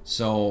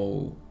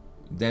 So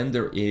then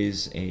there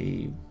is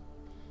a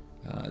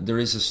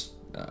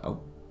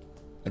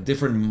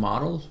different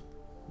model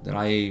that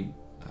I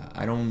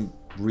don't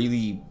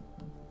really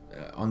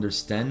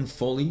understand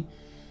fully,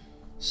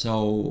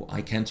 so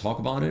I can't talk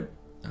about it.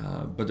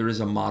 But there is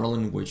a model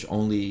in which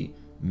only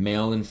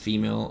male and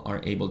female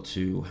are able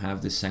to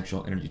have this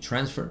sexual energy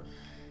transfer.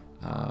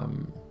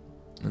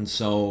 And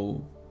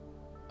so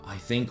I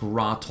think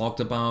Ra talked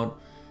about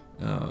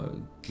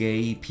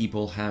gay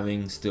people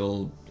having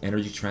still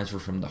energy transfer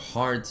from the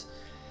heart.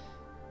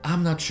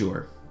 I'm not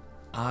sure.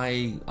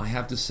 I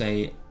have to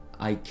say,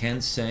 I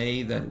can't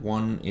say that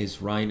one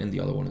is right and the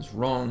other one is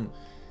wrong.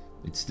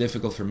 It's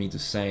difficult for me to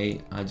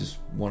say. I just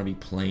want to be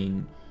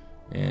plain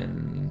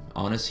and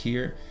honest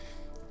here.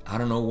 I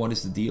don't know what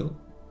is the deal.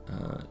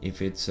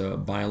 if it's a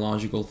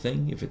biological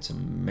thing, if it's a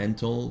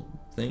mental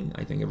thing.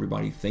 I think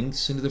everybody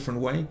thinks in a different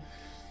way.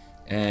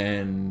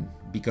 And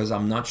because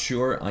I'm not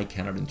sure, I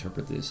cannot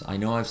interpret this. I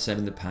know I've said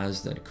in the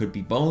past that it could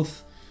be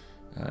both,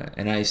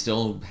 and I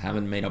still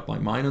haven't made up my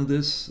mind on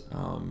this,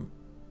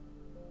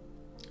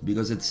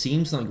 because it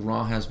seems like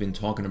Ra has been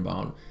talking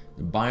about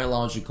the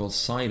biological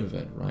side of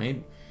it,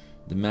 right?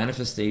 The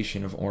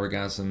manifestation of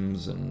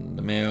orgasms and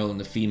the male and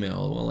the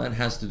female. Well, that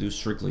has to do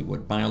strictly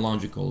with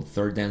biological,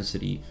 third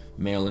density,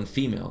 male and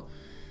female.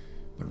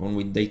 But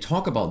when they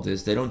talk about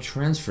this, they don't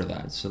transfer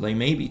that. So they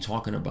may be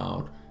talking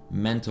about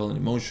mental and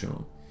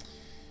emotional.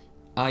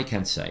 I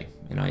can't say,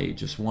 and I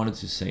just wanted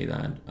to say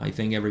that. I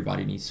think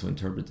everybody needs to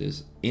interpret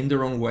this in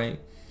their own way,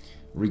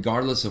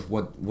 regardless of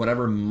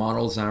whatever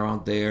models are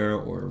out there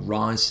or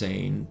Ra is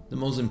saying. The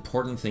most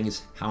important thing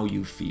is how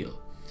you feel.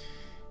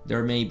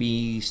 There may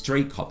be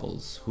straight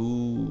couples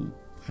who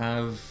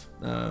have,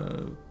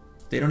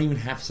 they don't even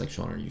have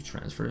sexual energy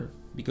transfer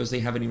because they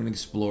haven't even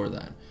explored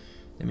that.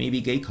 There may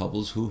be gay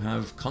couples who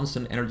have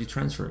constant energy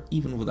transfer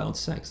even without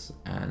sex,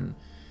 and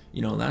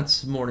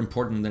that's more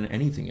important than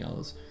anything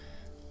else.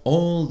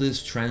 All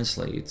this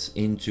translates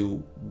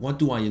into, what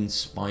do I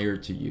inspire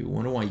to you?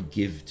 What do I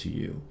give to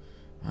you?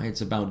 Right?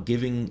 It's about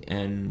giving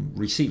and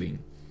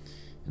receiving.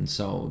 And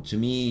so to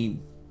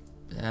me,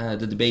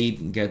 the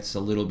debate gets a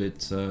little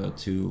bit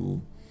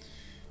too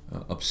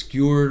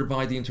obscured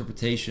by the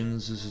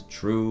interpretations. Is it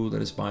true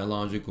that it's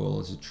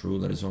biological? Is it true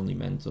that it's only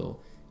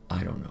mental?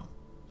 I don't know.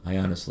 I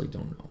honestly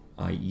don't know.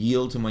 I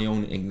yield to my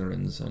own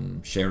ignorance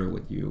and share it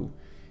with you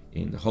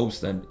in the hopes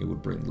that it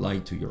would bring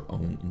light to your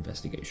own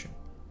investigation.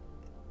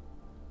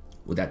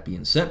 With that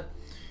being said,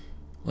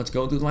 let's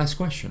go to the last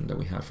question that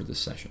we have for this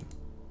session.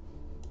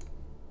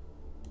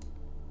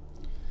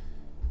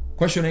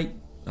 Question 8,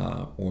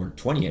 or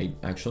 28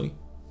 actually.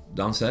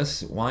 Don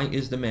says, why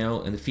is the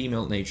male and the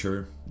female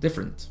nature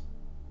different?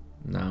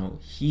 Now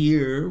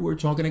here we're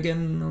talking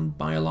again on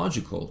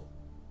biological,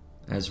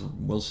 as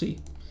we'll see.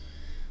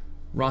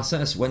 Ra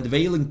says, when the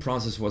veiling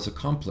process was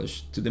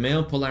accomplished, to the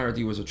male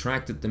polarity was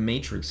attracted the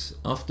matrix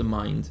of the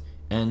mind,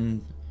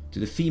 and to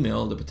the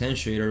female the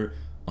potentiator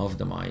of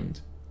the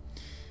mind.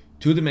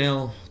 To the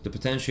male, the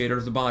potentiator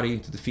of the body,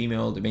 to the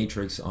female, the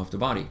matrix of the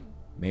body.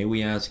 May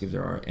we ask if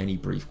there are any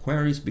brief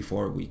queries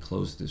before we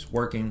close this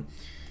working?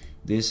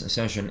 This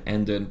session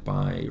ended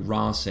by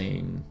Ra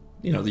saying,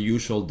 the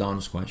usual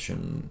Don's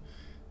question,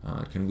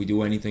 can we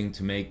do anything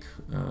to make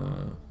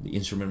the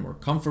instrument more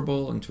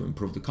comfortable and to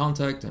improve the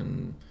contact?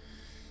 And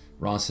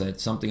Ra said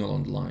something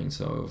along the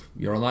lines of,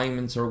 your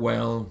alignments are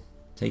well,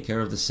 take care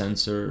of the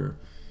sensor,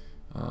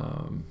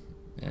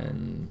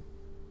 and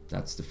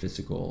that's the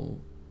physical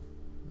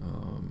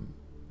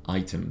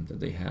item that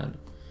they had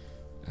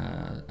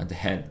at the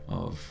head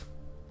of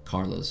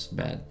Carla's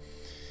bed.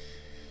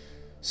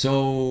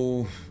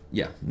 So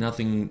yeah,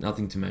 nothing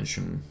to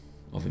mention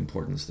of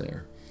importance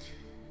there.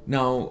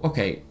 Now,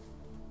 okay,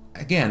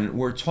 again,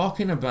 we're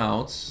talking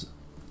about,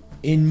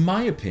 in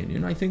my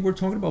opinion, I think we're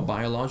talking about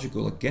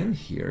biological again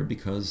here,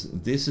 because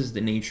this is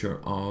the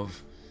nature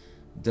of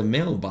the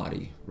male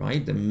body,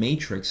 right? The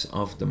matrix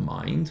of the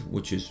mind,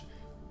 which is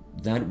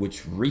that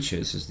which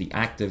reaches, is the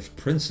active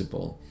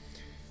principle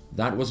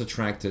that was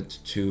attracted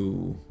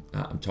to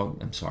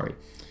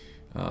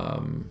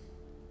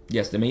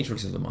yes, the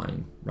matrix of the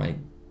mind, right?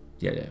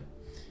 Yeah.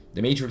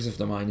 The matrix of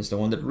the mind is the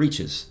one that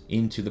reaches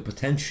into the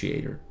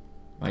potentiator,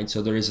 right?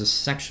 So there is a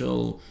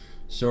sexual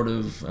sort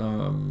of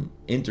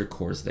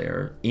intercourse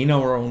there in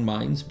our own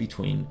minds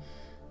between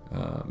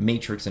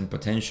matrix and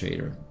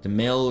potentiator. The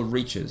male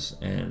reaches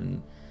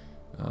and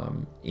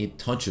it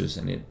touches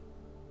and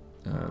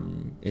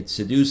it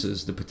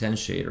seduces the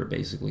potentiator,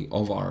 basically,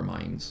 of our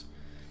minds.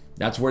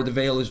 That's where the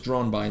veil is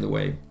drawn, by the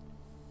way,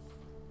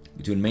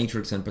 between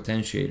matrix and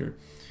potentiator.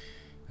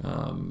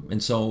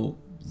 And so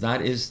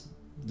that is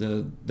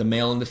the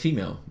male and the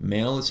female.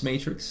 Male is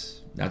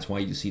matrix. That's why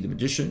you see the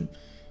magician.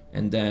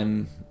 And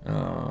then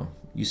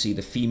you see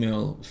the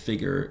female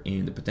figure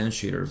in the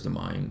potentiator of the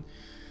mind.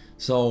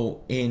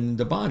 So in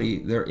the body,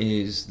 there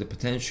is the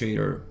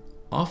potentiator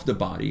of the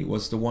body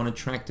was the one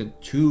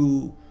attracted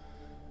to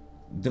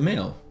the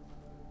male.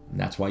 And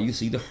that's why you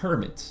see the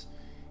hermit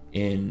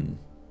in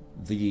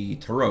the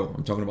tarot.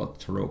 I'm talking about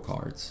the tarot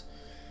cards.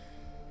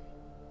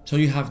 So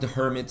you have the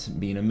hermit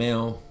being a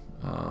male.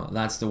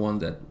 That's the one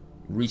that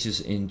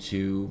reaches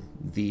into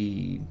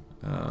the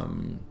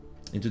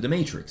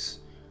matrix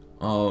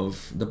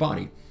of the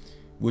body,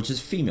 which is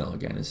female.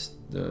 Again, is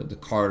the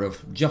card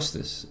of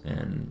justice,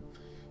 and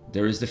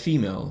there is the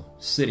female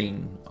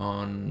sitting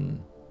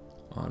on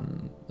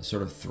a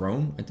sort of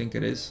throne. I think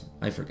it is.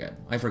 I forget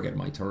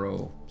my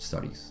tarot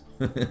studies.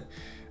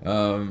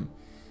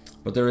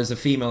 But there is a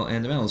female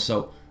and a male.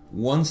 So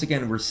once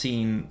again, we're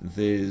seeing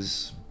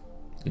this.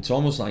 It's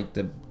almost like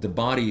the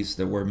bodies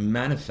that were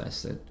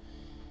manifested,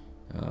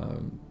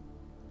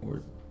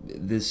 or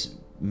this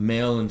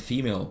male and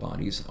female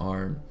bodies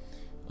are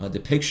a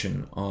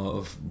depiction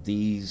of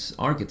these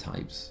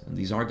archetypes. And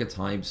these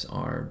archetypes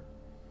are,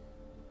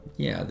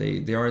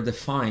 they are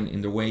defined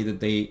in the way that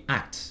they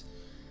act.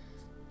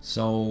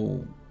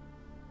 So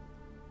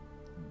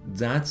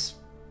that's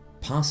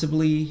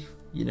possibly,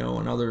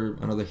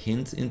 another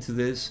hint into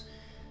this.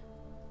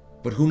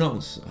 But who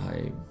knows?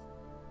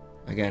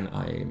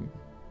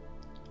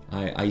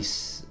 I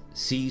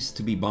cease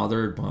to be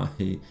bothered by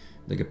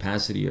the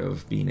capacity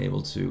of being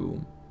able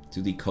to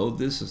decode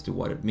this as to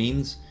what it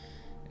means,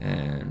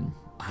 and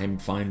I'm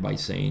fine by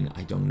saying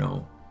I don't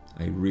know.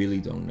 I really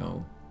don't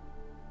know.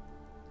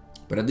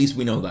 But at least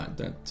we know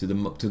that to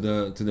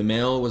the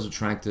male was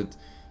attracted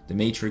the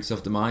matrix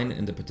of the mind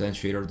and the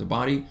potentiator of the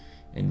body,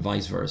 and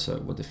vice versa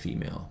with the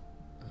female,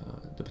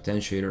 the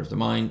potentiator of the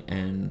mind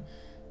and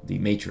the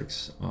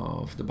matrix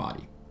of the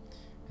body,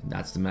 and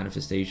that's the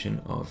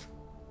manifestation of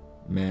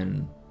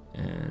men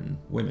and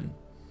women.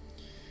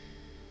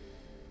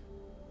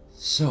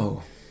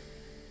 So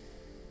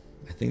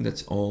I think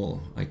that's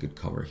all I could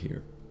cover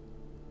here.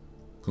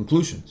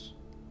 Conclusions.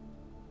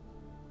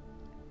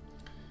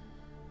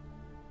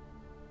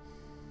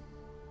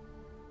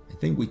 I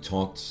think we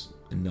talked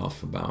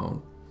enough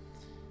about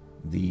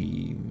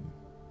the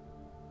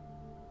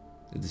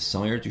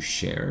desire to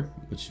share,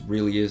 which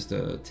really is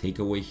the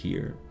takeaway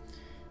here.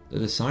 The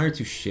desire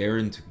to share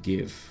and to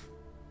give.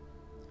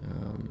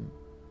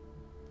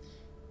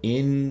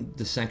 In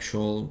the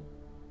sexual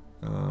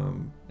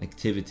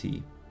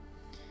activity,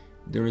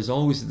 there is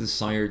always a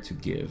desire to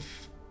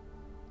give,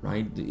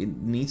 right? It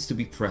needs to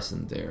be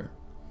present there.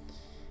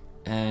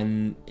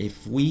 And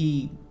if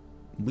we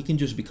can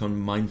just become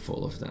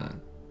mindful of that.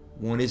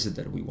 What is it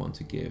that we want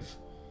to give?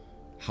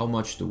 How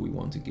much do we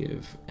want to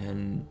give?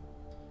 And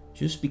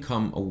just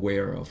become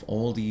aware of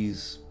all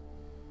these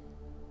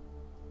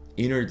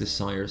inner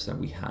desires that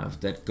we have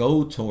that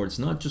go towards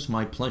not just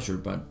my pleasure,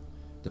 but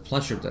the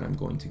pleasure that I'm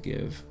going to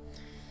give,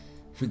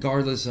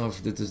 regardless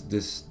of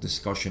this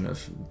discussion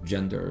of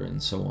gender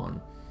and so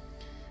on.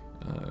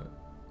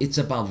 It's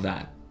about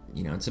that,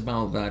 it's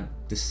about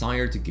that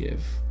desire to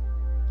give,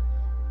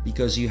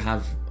 because you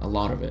have a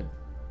lot of it,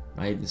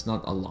 right? It's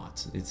not a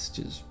lot, it's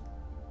just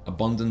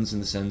abundance in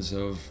the sense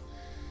of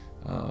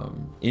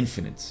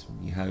infinite.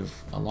 You have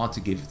a lot to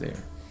give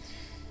there,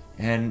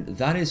 and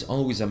that is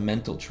always a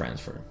mental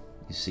transfer,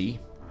 you see.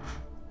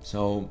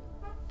 So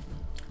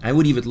I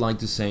would even like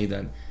to say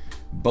that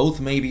both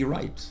may be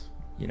right,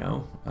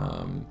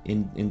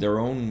 in their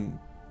own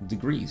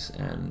degrees.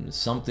 And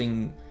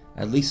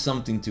at least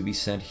something to be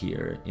said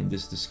here in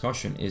this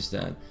discussion is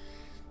that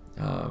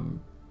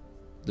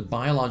the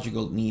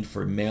biological need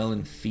for male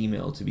and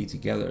female to be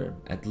together,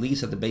 at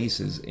least at the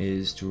basis,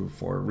 is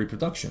for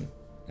reproduction,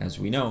 as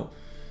we know.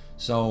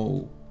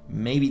 So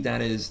maybe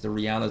that is the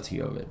reality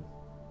of it.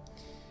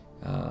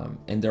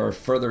 And there are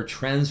further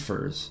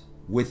transfers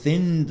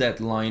within that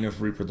line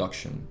of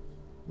reproduction,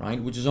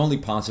 right? Which is only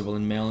possible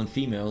in male and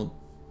female,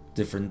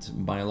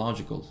 different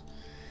biologicals.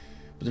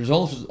 But there's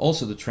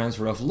also the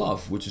transfer of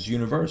love, which is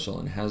universal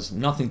and has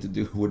nothing to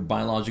do with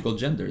biological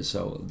gender.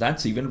 So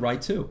that's even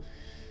right too.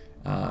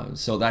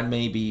 So that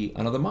may be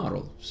another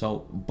model.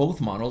 So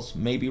both models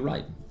may be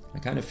right. I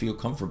kind of feel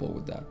comfortable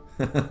with that.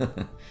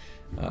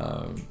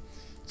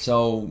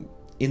 So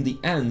in the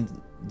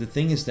end, the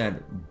thing is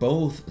that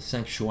both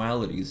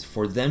sexualities,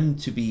 for them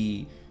to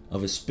be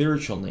of a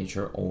spiritual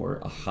nature or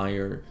a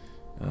higher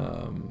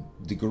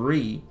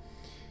degree,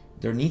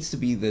 there needs to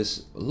be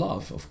this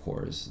love, of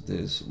course,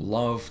 this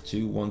love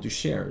to want to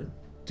share,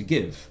 to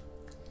give.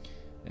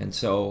 And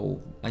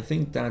so I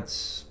think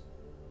that's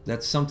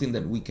something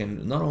that we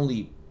can not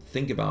only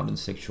think about in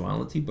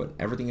sexuality, but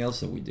everything else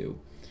that we do.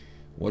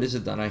 What is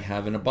it that I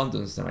have in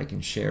abundance that I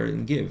can share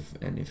and give?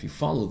 And if you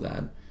follow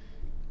that,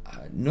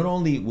 not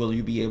only will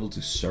you be able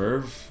to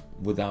serve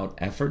without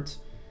effort,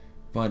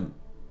 but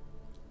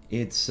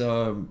it's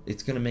going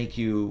to make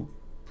you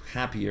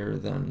happier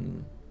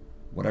than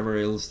whatever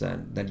else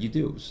that you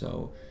do.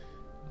 So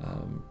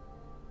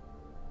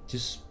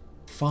just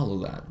follow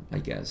that, I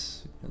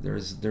guess.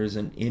 There's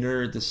an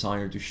inner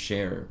desire to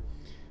share.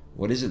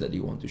 What is it that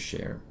you want to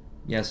share?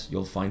 Yes,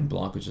 you'll find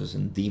blockages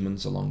and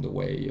demons along the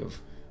way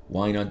of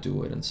why not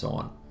do it and so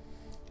on.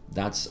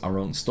 That's our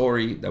own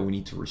story that we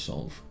need to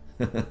resolve.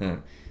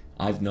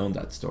 I've known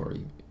that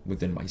story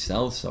within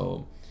myself,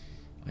 so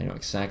I know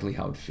exactly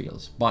how it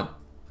feels. But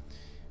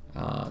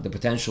the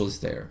potential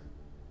is there.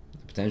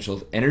 The potential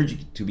of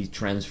energy to be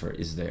transferred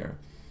is there.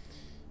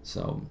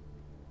 So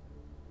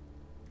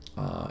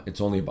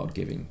it's only about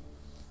giving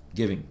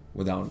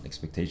without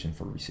expectation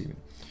for receiving.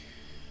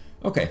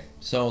 Okay,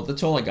 so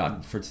that's all I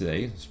got for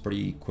today. It's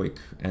pretty quick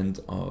end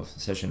of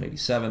session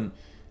 87.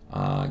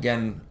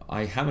 Again,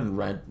 I haven't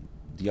read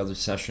the other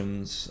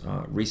sessions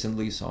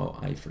recently, so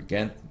I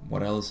forget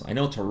what else. I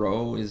know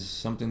Tarot is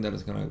something that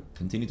is going to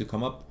continue to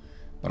come up,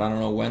 but I don't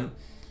know when.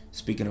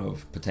 Speaking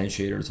of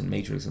potentiators and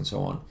matrix and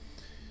so on.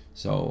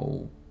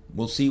 So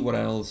we'll see what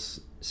else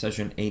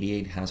session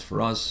 88 has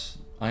for us.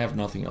 I have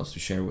nothing else to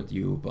share with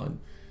you, but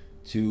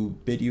to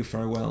bid you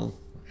farewell.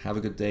 Have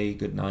a good day,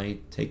 good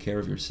night, take care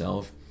of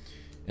yourself,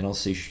 and I'll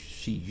see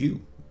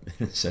you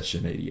in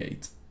session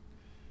 88.